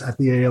boss at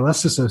the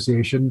ALS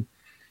Association.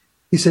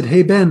 He said,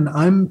 hey, Ben,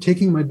 I'm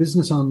taking my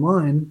business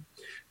online.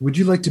 Would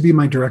you like to be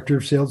my director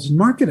of sales and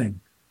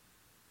marketing?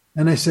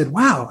 And I said,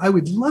 wow, I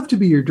would love to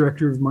be your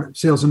director of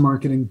sales and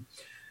marketing.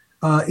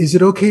 Is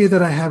it okay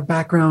that I have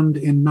background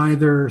in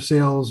neither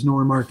sales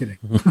nor marketing?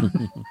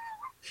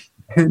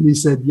 And he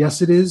said,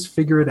 yes, it is.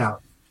 Figure it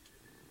out.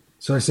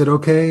 So I said,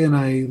 okay. And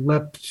I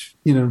leapt,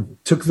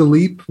 took the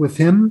leap with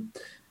him,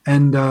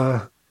 and,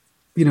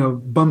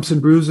 bumps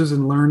and bruises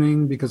and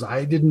learning, because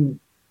I didn't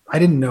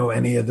know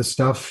any of the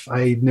stuff.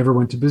 I never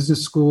went to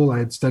business school. I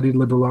had studied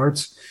liberal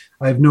arts.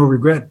 I have no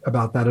regret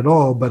about that at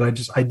all, but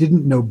I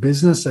didn't know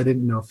business. I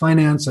didn't know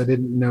finance. I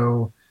didn't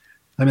know,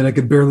 I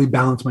could barely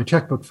balance my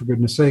checkbook, for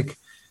goodness sake.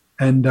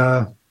 And,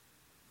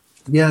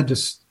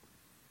 just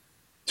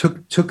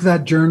took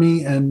that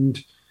journey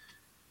and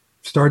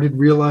started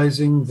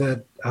realizing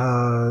that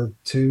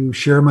to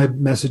share my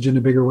message in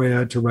a bigger way, I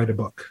had to write a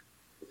book.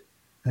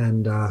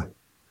 And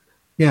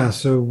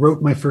so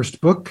wrote my first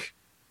book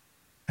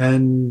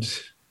and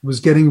was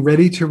getting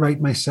ready to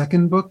write my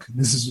second book.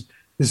 This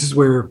is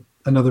where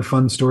another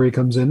fun story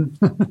comes in.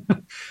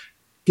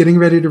 Getting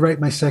ready to write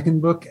my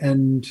second book.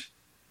 And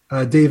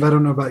Dave, I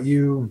don't know about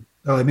you.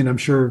 I'm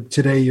sure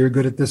today you're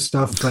good at this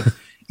stuff, but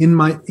in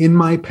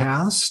my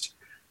past,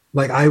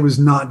 I was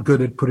not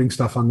good at putting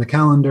stuff on the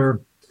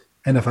calendar.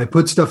 And if I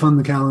put stuff on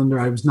the calendar,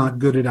 I was not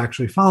good at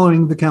actually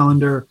following the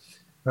calendar,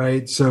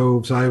 right?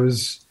 So I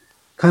was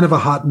kind of a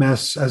hot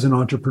mess as an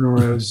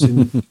entrepreneur. I was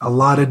in a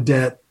lot of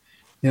debt.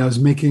 I was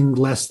making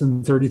less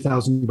than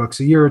 $30,000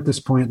 a year at this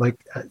point,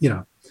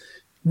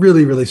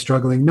 really, really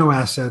struggling, no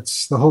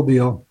assets, the whole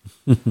deal.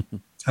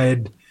 I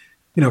had,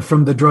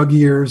 from the drug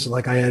years,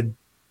 I had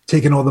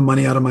taken all the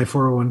money out of my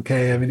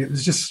 401k. It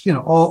was just,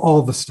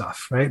 all the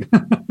stuff, right?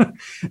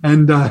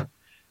 And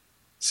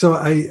so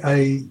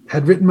I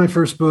had written my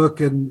first book,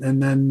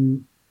 and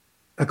then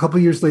a couple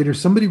of years later,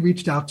 somebody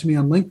reached out to me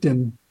on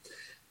LinkedIn,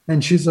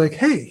 and she's like,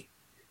 hey,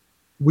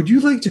 would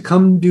you like to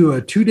come do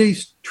a 2-day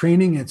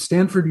training at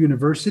Stanford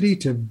University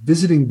to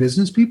visiting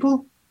business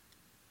people?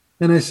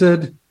 And I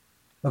said,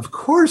 of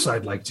course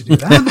I'd like to do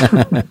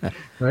that.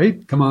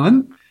 Right? Come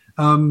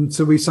on.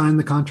 So we signed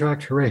the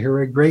contract. Hooray,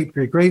 hooray. Great,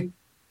 great, great.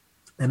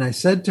 And I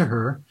said to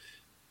her,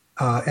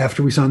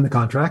 after we signed the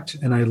contract,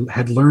 and I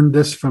had learned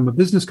this from a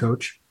business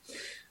coach,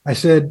 I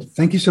said,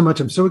 thank you so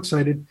much. I'm so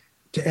excited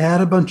to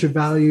add a bunch of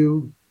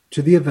value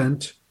to the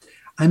event.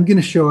 I'm going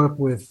to show up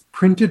with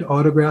printed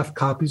autographed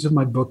copies of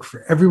my book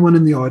for everyone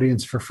in the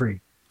audience for free,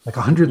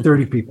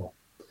 130 people.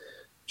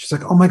 She's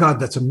like, oh my God,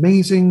 that's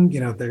amazing.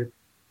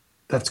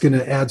 That's going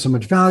to add so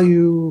much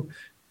value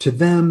to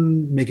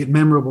them, make it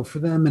memorable for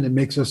them. And it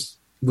makes us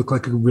look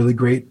like a really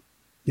great,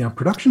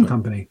 production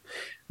company.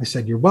 I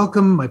said, you're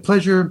welcome. My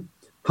pleasure.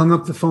 Hung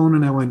up the phone,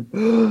 and I went,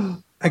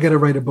 I got to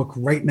write a book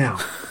right now.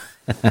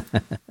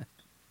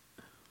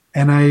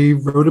 And I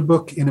wrote a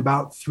book in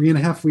about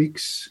 3.5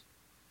 weeks,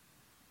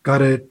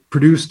 got it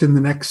produced in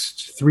the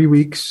next 3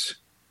 weeks,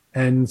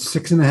 and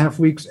 6.5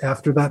 weeks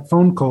after that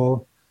phone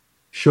call,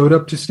 showed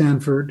up to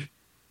Stanford,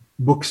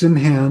 books in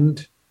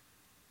hand,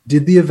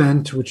 did the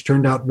event, which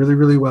turned out really,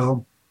 really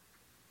well.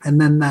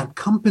 And then that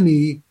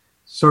company,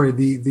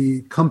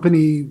 the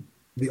company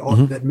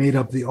that made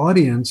up the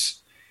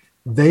audience,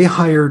 they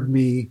hired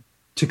me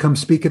to come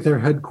speak at their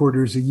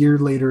headquarters a year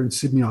later in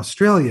Sydney,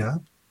 Australia.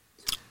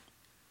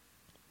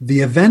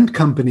 The event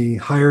company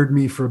hired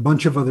me for a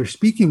bunch of other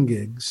speaking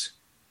gigs.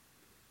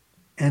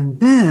 And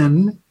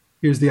then,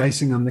 here's the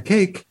icing on the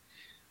cake,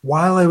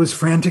 while I was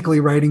frantically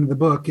writing the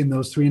book in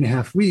those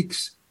 3.5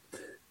 weeks,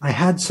 I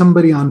had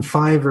somebody on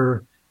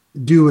Fiverr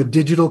do a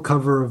digital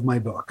cover of my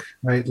book,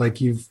 right?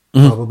 You've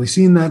probably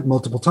seen that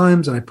multiple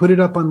times, and I put it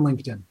up on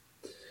LinkedIn.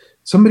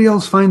 Somebody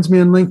else finds me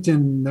on LinkedIn,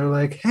 and they're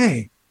like,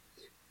 hey,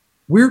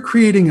 we're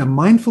creating a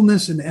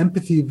mindfulness and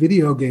empathy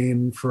video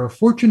game for a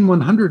Fortune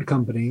 100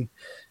 company,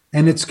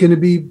 and it's going to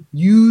be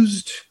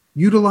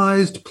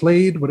utilized,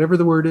 played, whatever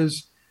the word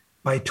is,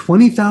 by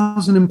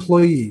 20,000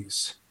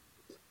 employees.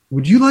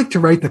 Would you like to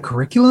write the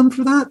curriculum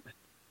for that?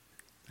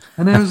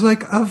 And I was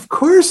like, of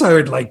course I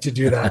would like to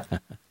do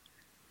that.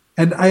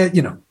 And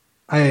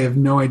I have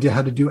no idea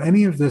how to do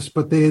any of this,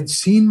 but they had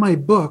seen my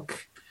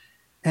book,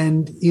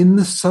 and in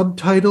the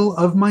subtitle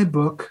of my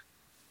book,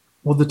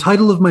 the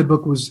title of my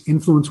book was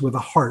Influence with a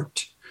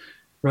Heart,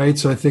 right?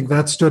 So I think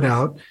that stood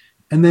out.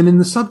 And then in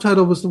the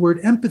subtitle was the word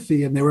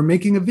empathy, and they were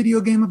making a video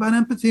game about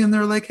empathy, and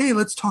they're like, hey,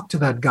 let's talk to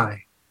that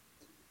guy.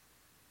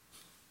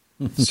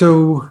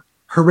 So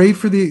hooray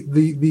for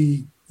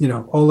the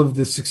all of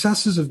the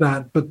successes of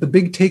that. But the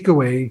big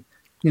takeaway,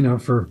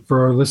 for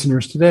our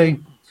listeners today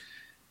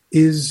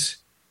is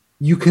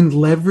you can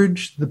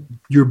leverage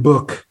your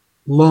book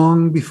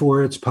long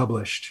before it's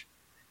published.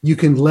 You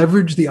can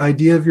leverage the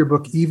idea of your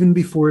book even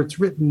before it's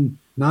written,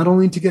 not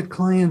only to get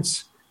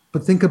clients,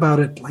 but think about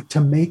it to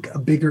make a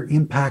bigger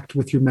impact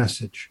with your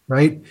message,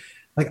 right?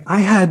 I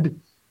had,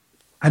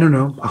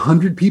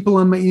 100 people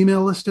on my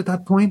email list at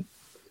that point,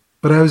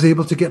 but I was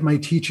able to get my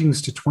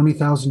teachings to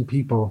 20,000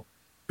 people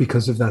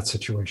because of that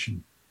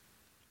situation.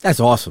 That's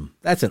awesome.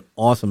 That's an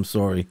awesome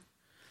story.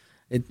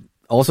 It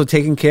also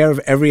taking care of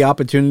every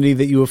opportunity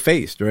that you have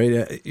faced,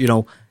 right?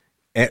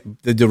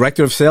 The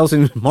director of sales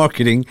and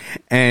marketing,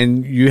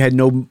 and you had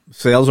no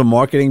sales or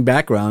marketing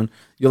background.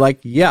 You're like,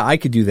 yeah, I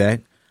could do that.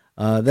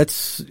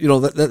 That's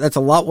that's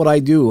a lot what I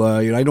do.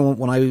 I don't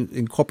when I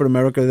in corporate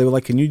America they were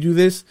like, "Can you do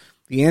this?"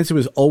 The answer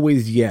was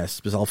always yes,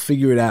 because I'll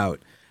figure it out.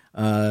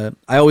 I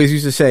always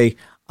used to say,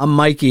 "I'm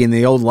Mikey" in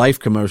the old Life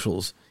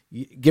commercials.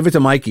 Give it to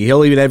Mikey;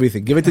 he'll eat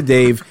everything. Give it to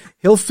Dave;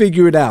 he'll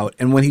figure it out.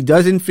 And when he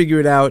doesn't figure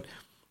it out,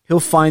 he'll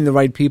find the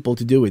right people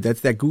to do it.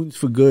 That's that Goons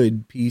for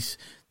Good piece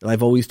that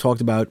I've always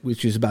talked about,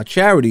 which is about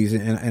charities.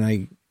 And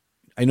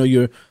I know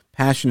you're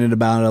passionate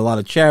about a lot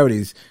of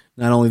charities,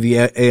 not only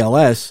the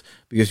ALS,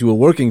 because you were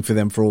working for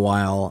them for a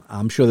while.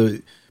 I'm sure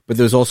but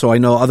there's also, I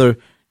know, other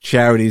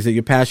charities that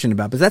you're passionate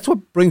about. But that's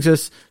what brings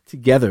us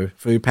together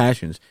for your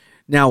passions.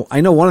 Now,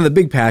 I know one of the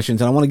big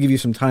passions, and I want to give you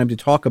some time to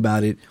talk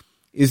about it,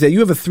 is that you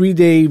have a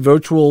 3-day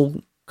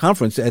virtual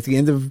conference at the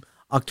end of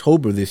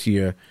October this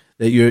year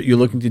that you're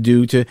looking to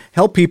do to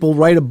help people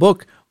write a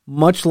book,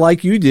 much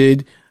like you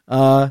did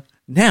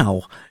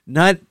now,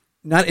 not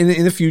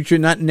in the future,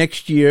 not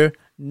next year,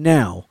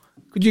 now.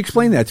 Could you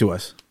explain that to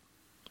us?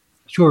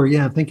 Sure.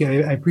 Yeah. Thank you.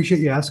 I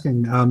appreciate you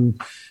asking.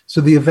 So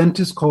the event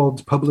is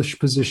called Publish,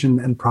 Position,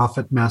 and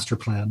Profit Master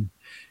Plan.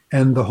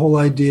 And the whole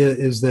idea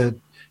is that,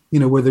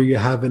 whether you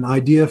have an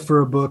idea for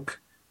a book,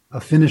 a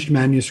finished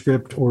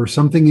manuscript, or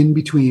something in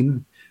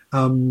between,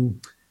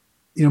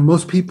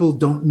 most people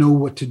don't know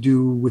what to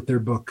do with their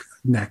book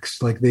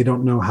next. Like, they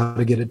don't know how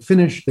to get it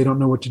finished. They don't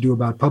know what to do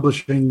about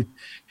publishing.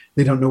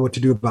 They don't know what to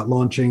do about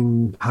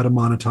launching, how to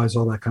monetize,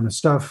 all that kind of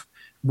stuff,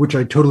 which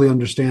I totally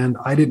understand.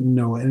 I didn't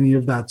know any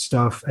of that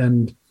stuff.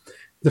 And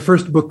the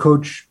first book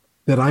coach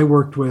that I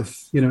worked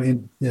with,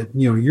 in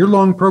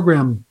year-long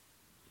program,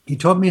 he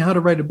taught me how to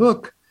write a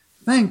book.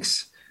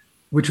 Thanks.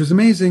 Which was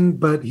amazing,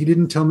 but he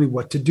didn't tell me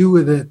what to do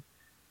with it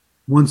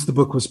once the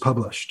book was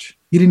published.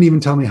 He didn't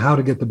even tell me how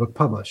to get the book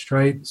published,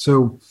 right?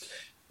 So,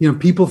 many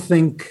people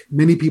think,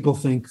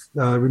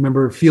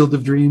 remember Field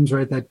of Dreams,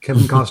 right? That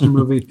Kevin Costner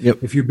movie.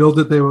 Yep. If you build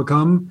it, they will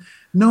come.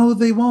 No,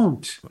 they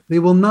won't. They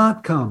will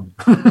not come.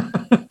 Yeah,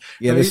 right?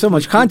 There's so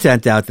much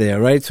content out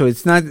there, right? So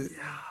it's not.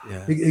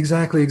 Yeah.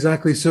 Exactly.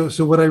 So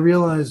what I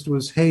realized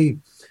was, hey,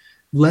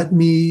 let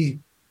me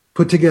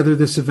put together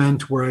this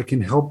event where I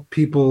can help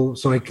people.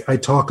 So I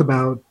talk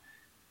about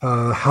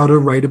how to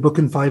write a book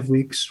in 5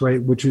 weeks,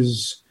 right? Which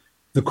is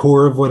the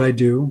core of what I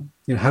do.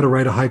 How to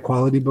write a high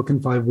quality book in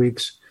 5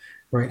 weeks,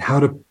 right? How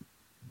to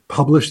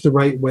publish the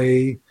right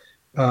way,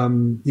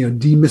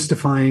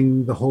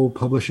 demystifying the whole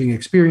publishing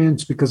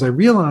experience, because I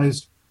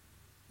realized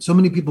so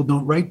many people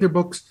don't write their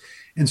books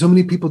and so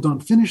many people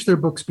don't finish their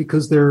books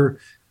because they're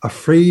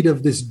afraid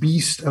of this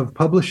beast of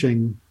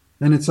publishing.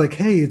 And it's like,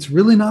 hey, it's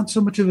really not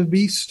so much of a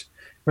beast,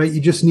 right?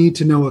 You just need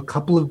to know a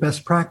couple of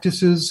best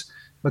practices,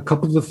 a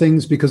couple of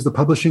things, because the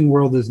publishing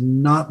world is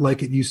not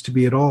like it used to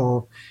be at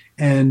all.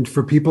 And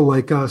for people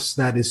like us,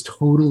 that is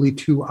totally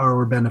to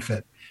our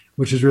benefit,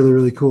 which is really,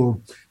 really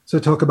cool. So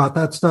I talk about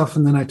that stuff.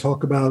 And then I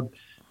talk about,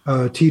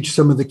 teach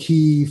some of the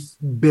key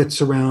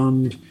bits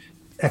around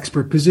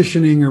expert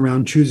positioning,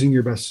 around choosing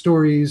your best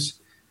stories,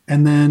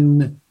 and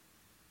then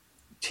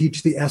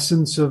teach the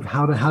essence of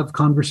how to have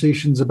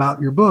conversations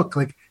about your book.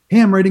 Like,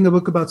 hey, I'm writing a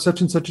book about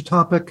such and such a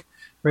topic,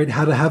 right?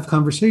 How to have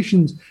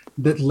conversations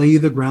that lay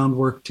the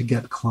groundwork to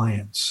get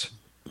clients,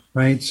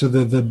 right? So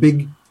the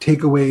big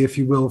takeaway, if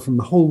you will, from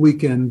the whole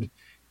weekend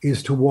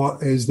is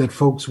that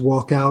folks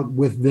walk out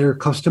with their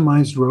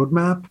customized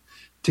roadmap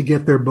to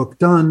get their book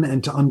done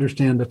and to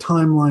understand a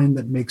timeline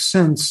that makes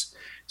sense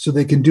so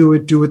they can do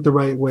it the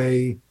right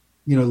way,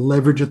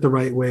 leverage it the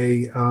right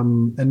way,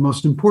 and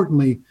most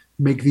importantly,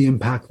 make the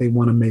impact they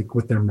want to make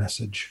with their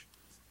message.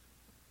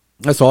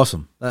 That's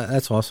awesome.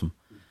 That's awesome.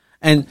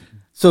 And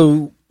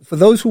so for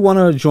those who want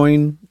to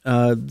join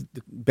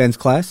Ben's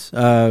class,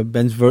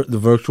 the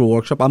virtual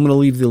workshop, I'm going to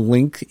leave the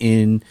link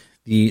in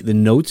the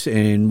notes,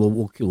 and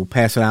we'll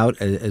pass it out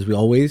as we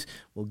always.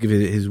 We'll give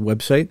it his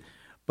website.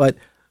 But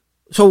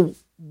so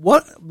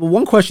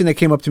one question that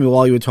came up to me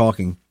while you were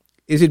talking,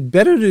 is it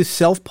better to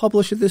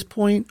self-publish at this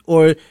point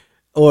or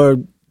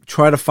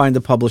try to find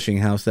a publishing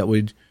house that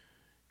would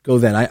go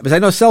that? Because I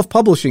know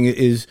self-publishing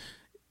is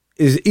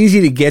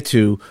easy to get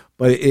to,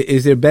 but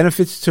is there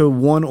benefits to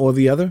one or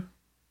the other?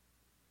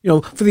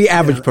 For the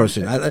average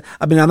person.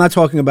 I mean, I'm not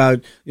talking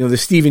about the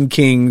Stephen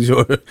Kings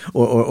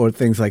or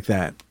things like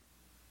that.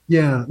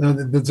 Yeah, no,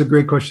 that's a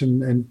great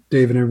question, and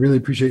Dave, and I really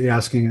appreciate you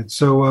asking it.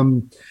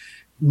 So,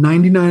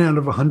 99 out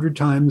of 100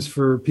 times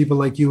for people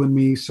like you and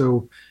me,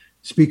 so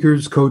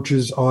speakers,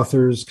 coaches,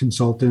 authors,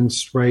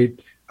 consultants, right?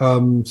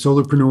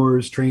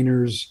 Solopreneurs,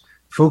 trainers,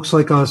 folks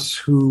like us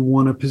who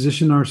want to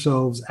position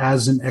ourselves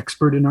as an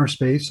expert in our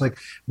space. Like,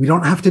 we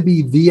don't have to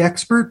be the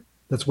expert.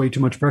 That's way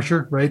too much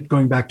pressure, right?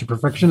 Going back to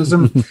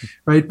perfectionism,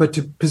 right? But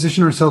to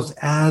position ourselves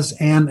as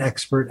an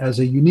expert, as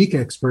a unique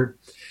expert,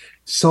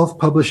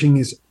 self-publishing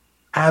is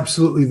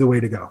absolutely the way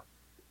to go.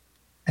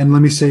 And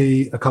let me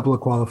say a couple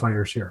of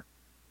qualifiers here.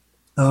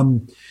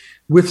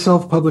 With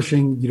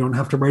self-publishing, you don't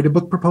have to write a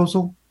book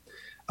proposal.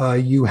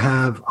 You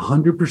have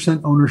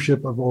 100%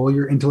 ownership of all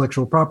your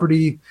intellectual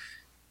property.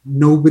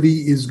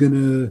 Nobody is going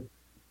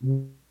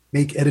to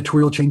make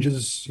editorial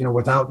changes,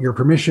 without your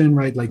permission,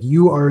 right? Like,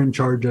 you are in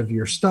charge of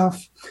your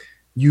stuff.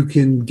 You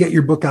can get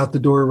your book out the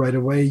door right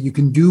away. You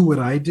can do what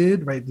I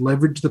did, right?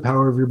 Leverage the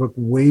power of your book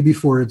way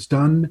before it's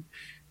done,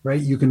 right?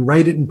 You can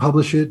write it and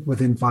publish it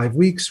within 5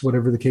 weeks,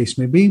 whatever the case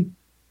may be.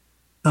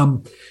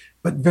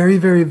 But very,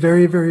 very,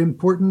 very, very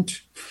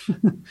important.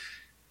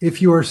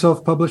 If you are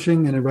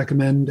self-publishing, and I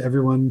recommend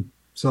everyone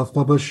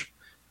self-publish,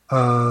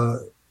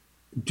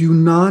 do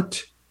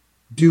not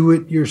do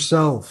it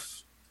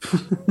yourself.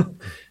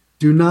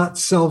 Do not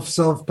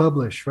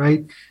self-publish,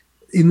 right?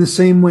 In the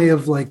same way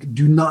of like,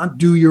 do not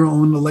do your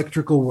own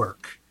electrical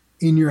work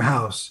in your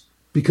house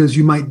because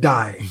you might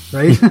die,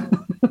 right?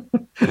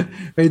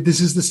 Right?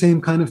 This is the same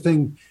kind of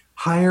thing.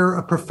 Hire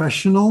a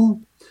professional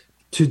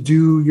to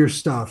do your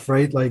stuff,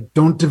 right? Like,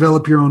 don't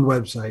develop your own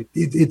website.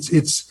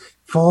 It's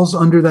falls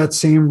under that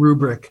same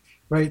rubric,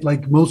 right?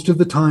 Like, most of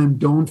the time,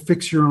 don't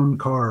fix your own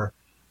car,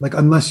 like,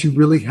 unless you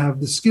really have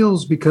the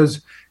skills,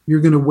 because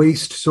you're going to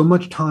waste so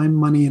much time,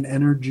 money, and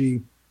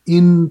energy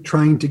in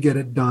trying to get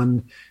it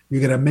done.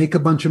 You're going to make a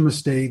bunch of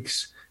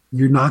mistakes.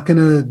 You're not going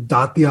to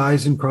dot the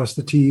I's and cross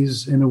the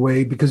T's in a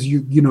way because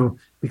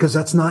because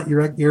that's not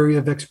your area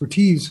of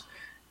expertise.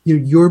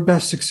 Your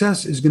best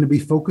success is going to be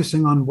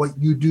focusing on what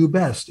you do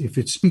best. If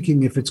it's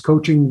speaking, if it's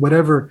coaching,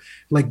 whatever,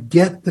 like,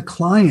 get the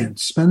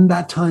clients, spend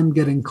that time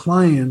getting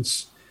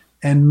clients,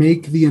 and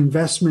make the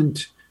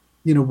investment,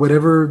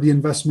 whatever the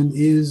investment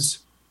is,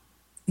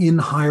 in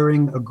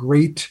hiring a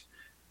great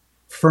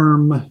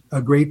firm,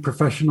 a great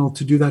professional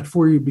to do that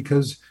for you,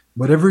 because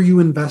whatever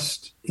you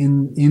invest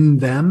in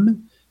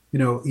them,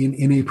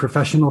 in a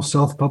professional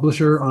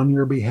self-publisher on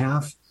your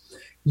behalf,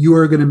 you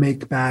are going to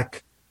make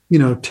back,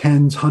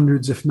 tens,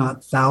 hundreds, if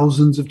not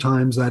thousands of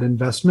times that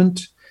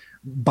investment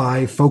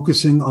by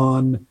focusing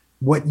on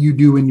what you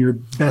do in your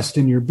best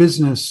in your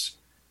business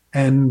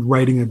and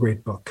writing a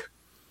great book.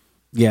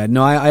 Yeah,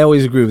 no, I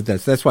always agree with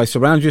that. So that's why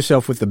surround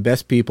yourself with the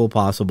best people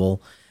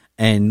possible,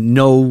 and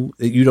know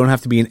that you don't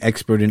have to be an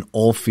expert in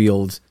all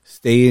fields.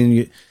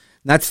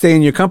 Not stay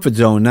in your comfort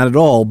zone, not at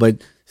all,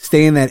 but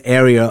stay in that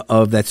area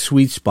of that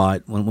sweet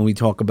spot. When we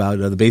talk about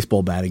the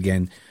baseball bat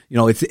again,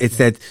 it's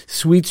that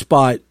sweet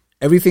spot.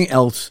 Everything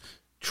else,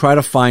 try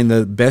to find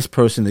the best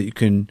person that you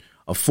can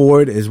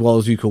afford as well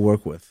as you can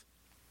work with.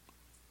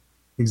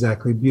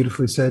 Exactly.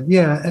 Beautifully said.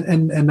 Yeah.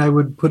 And I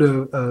would put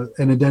an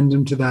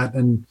addendum to that.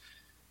 And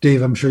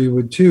Dave, I'm sure you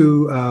would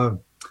too.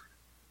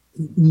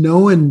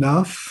 Know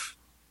enough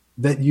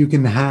that you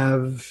can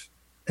have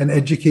an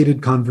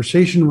educated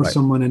conversation with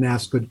someone and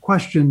ask good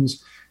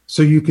questions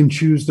so you can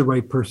choose the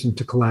right person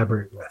to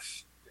collaborate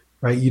with,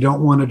 right? You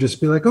don't want to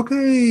just be like,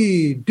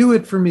 okay, do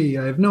it for me.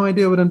 I have no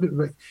idea what I'm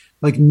doing.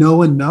 Like,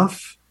 know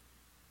enough,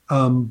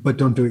 but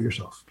don't do it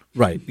yourself.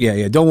 Right.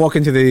 Yeah. Don't walk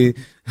into the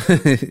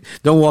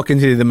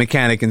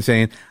mechanic and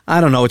saying,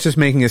 I don't know, it's just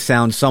making a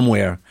sound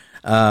somewhere.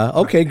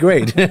 Okay,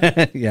 great.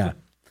 Yeah.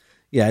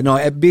 Yeah.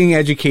 No, being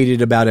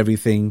educated about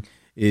everything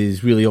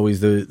is really always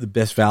the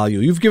best value.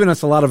 You've given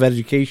us a lot of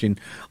education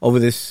over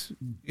this,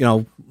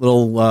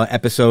 little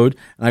episode,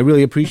 and I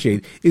really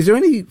appreciate it. Is there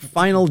any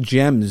final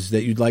gems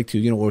that you'd like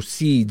to, or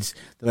seeds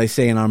that I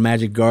say in our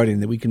magic garden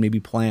that we can maybe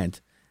plant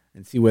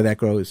and see where that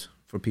grows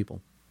for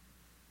people?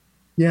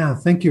 Yeah,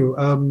 thank you.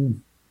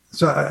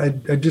 So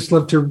I'd just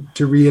love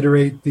to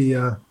reiterate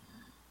the,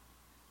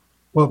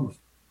 let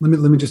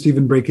me just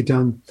even break it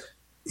down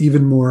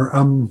even more.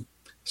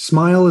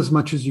 Smile as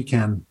much as you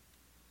can,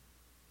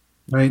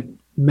 right?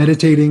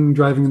 Meditating,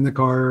 driving in the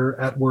car,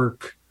 at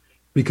work,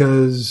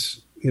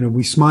 because,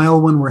 we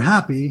smile when we're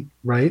happy,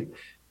 right?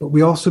 But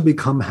we also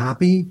become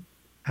happy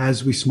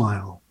as we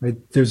smile, right?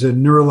 There's a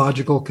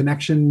neurological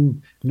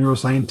connection,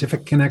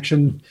 neuroscientific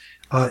connection.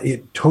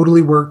 It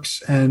totally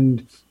works.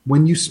 And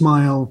when you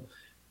smile,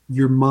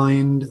 your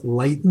mind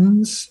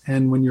lightens.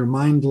 And when your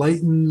mind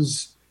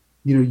lightens,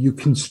 you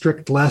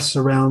constrict less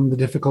around the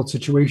difficult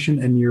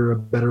situation, and you're a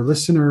better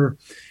listener.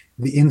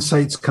 The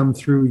insights come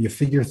through, you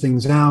figure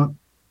things out.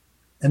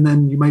 And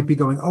then you might be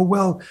going, oh,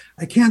 well,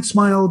 I can't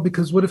smile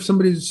because what if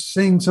somebody's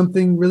saying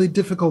something really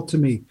difficult to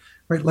me,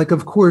 right? Like,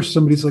 of course,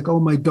 somebody's like, oh,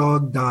 my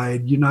dog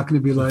died. You're not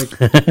going to be like,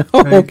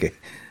 right? Okay.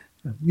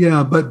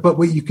 Yeah, but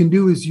what you can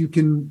do is you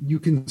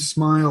can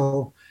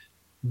smile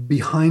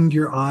behind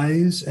your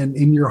eyes and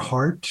in your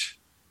heart,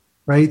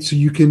 right? So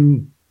you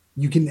can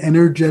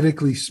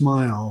energetically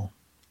smile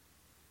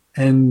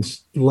and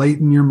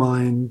lighten your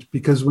mind,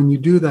 because when you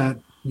do that,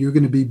 you're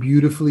going to be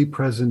beautifully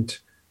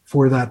present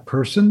for that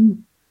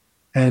person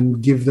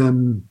and give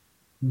them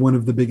one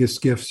of the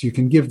biggest gifts you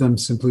can give them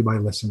simply by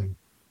listening.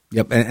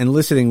 Yep, and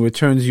listening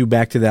returns you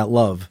back to that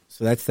love.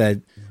 So that's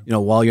that,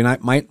 while you're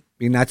might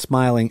be not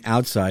smiling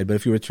outside, but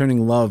if you're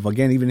returning love,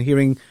 again, even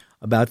hearing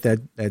about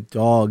that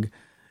dog,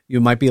 you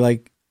might be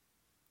like,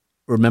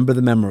 remember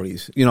the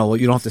memories. You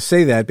don't have to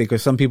say that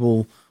because some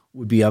people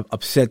would be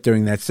upset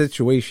during that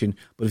situation.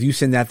 But if you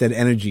send out that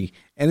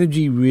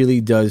energy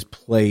really does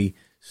play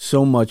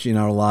so much in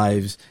our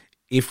lives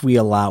if we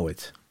allow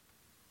it.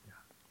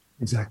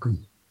 Exactly.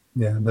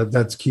 Yeah,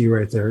 that's key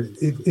right there.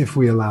 If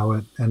we allow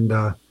it, and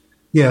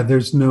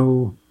there's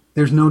no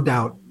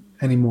doubt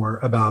anymore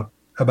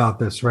about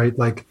this, right?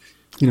 Like,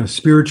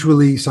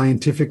 spiritually,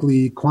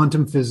 scientifically,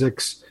 quantum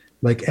physics,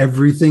 like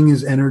everything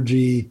is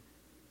energy.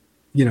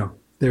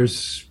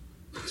 There's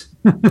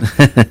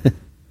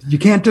you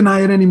can't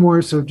deny it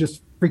anymore. So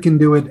just freaking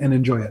do it and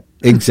enjoy it.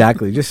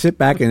 Exactly. Just sit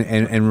back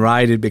and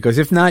ride it, because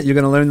if not, you're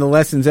going to learn the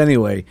lessons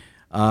anyway.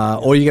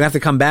 Or you're going to have to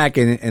come back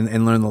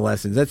and learn the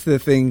lessons. That's the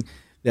thing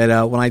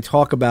that when I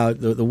talk about,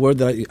 the word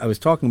that I was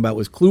talking about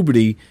was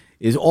kluberty,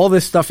 is all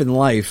this stuff in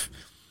life,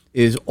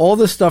 is all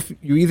the stuff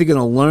you're either going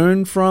to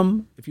learn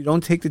from if you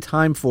don't take the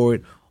time for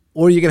it,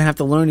 or you're going to have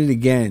to learn it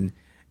again.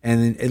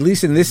 And at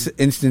least in this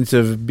instance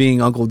of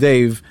being Uncle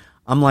Dave,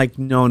 I'm like,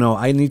 no,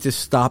 I need to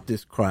stop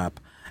this crap.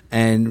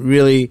 And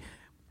really,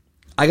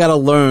 I got to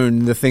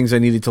learn the things I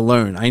needed to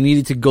learn. I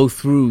needed to go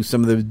through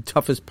some of the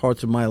toughest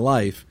parts of my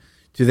life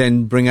to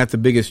then bring out the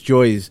biggest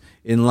joys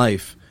in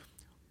life.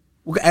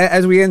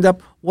 As we end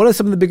up, what are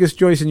some of the biggest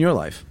joys in your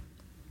life?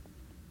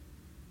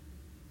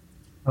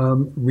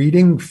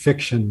 Reading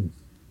fiction.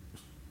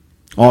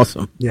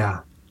 Awesome. Yeah.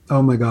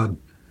 Oh my God.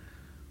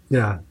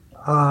 Yeah.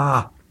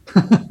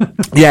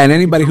 Yeah, and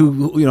anybody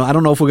who I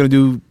don't know if we're going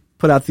to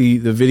put out the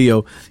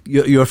video.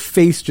 Your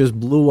face just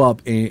blew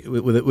up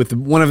with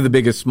one of the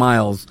biggest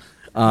smiles.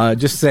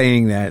 Just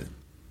saying that.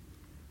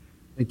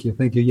 Thank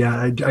you.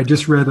 Yeah, I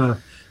just read a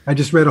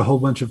whole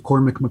bunch of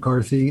Cormac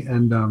McCarthy,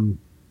 and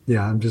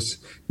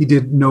he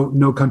did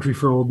No Country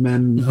for Old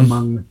Men, mm-hmm.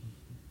 among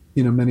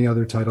many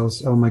other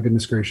titles. Oh my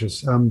goodness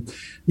gracious. So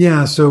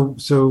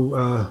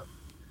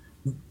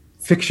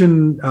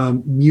fiction,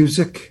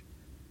 music,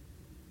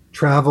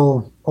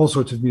 travel, all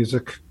sorts of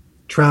music,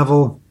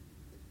 travel,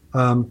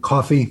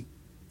 coffee.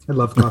 I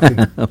love coffee.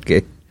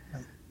 Okay.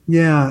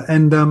 Yeah,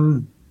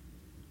 and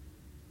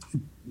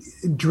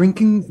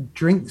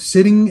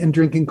sitting and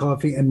drinking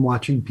coffee and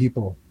watching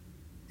people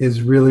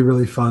is really,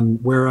 really fun.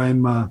 Where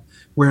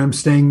I'm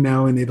staying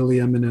now in Italy,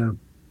 I'm in a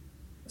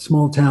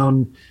small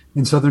town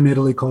in southern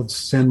Italy called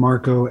San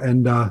Marco,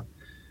 and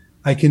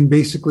I can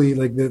basically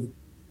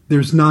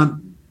there's not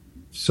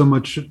so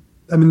much.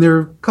 I mean, there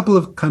are a couple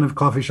of kind of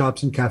coffee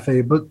shops and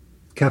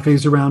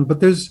cafes around,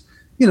 but there's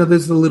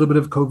a little bit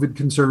of COVID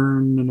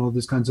concern and all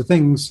these kinds of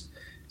things.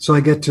 So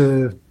I get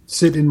to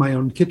sit in my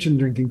own kitchen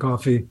drinking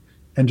coffee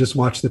and just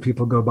watch the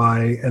people go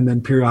by, and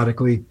then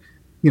periodically,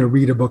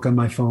 read a book on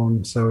my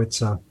phone. So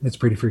it's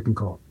pretty freaking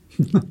cool.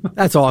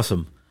 That's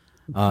awesome.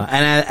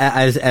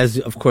 And as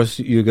of course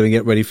you're going to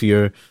get ready for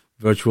your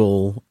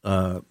virtual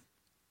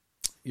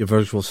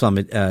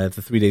summit, the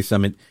 3-day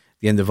summit,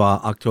 the end of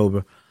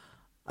October.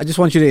 I just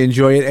want you to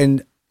enjoy it,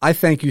 and I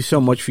thank you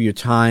so much for your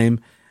time,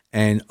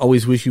 and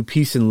always wish you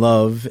peace and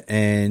love.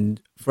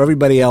 And for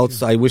everybody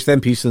else, I wish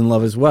them peace and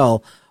love as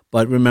well.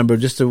 But remember,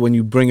 when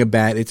you bring a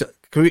bat, it's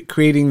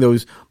creating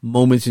those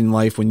moments in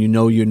life when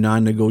your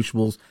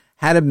non-negotiables,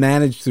 how to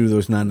manage through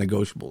those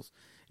non-negotiables.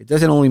 It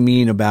doesn't only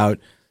mean about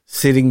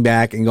sitting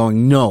back and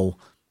going, no.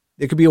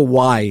 There could be a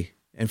why,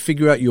 and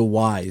figure out your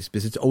whys,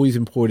 because it's always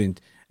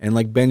important. And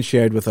like Ben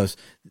shared with us,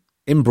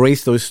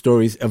 embrace those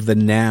stories of the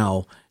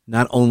now,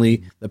 not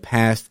only the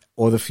past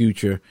or the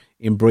future.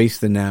 Embrace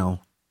the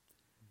now.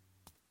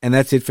 And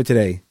that's it for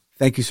today.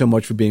 Thank you so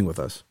much for being with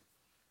us.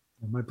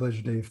 My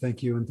pleasure, Dave.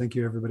 Thank you, and thank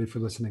you, everybody, for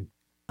listening.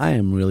 I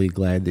am really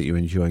glad that you're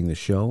enjoying the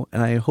show,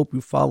 and I hope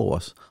you follow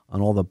us on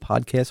all the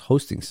podcast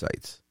hosting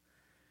sites,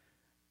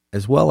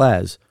 as well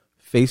as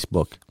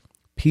Facebook,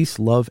 Peace,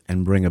 Love,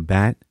 and Bring a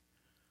Bat,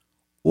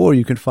 or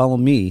you can follow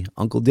me,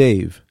 Uncle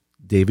Dave,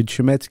 David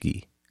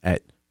Chemetsky,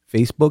 at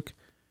Facebook,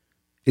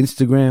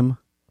 Instagram,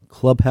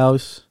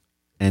 Clubhouse,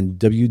 and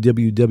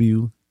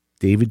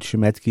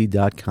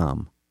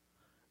www.davidchemetsky.com.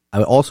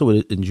 I also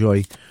would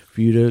enjoy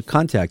for you to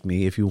contact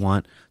me if you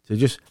want to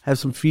just have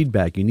some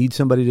feedback. You need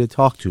somebody to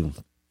talk to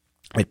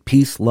at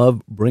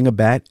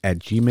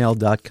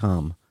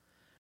peacelovebringabat@gmail.com.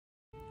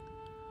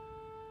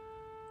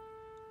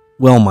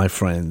 Well, my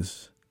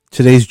friends,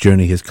 today's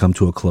journey has come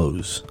to a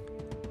close.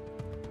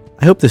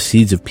 I hope the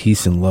seeds of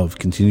peace and love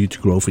continue to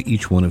grow for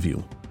each one of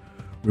you.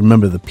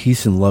 Remember, the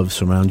peace and love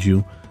surround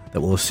you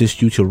that will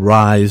assist you to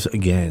rise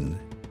again.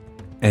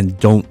 And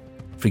don't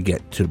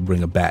forget to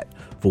bring a bat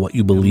for what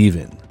you believe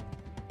in.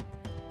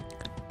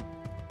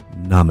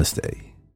 Namaste.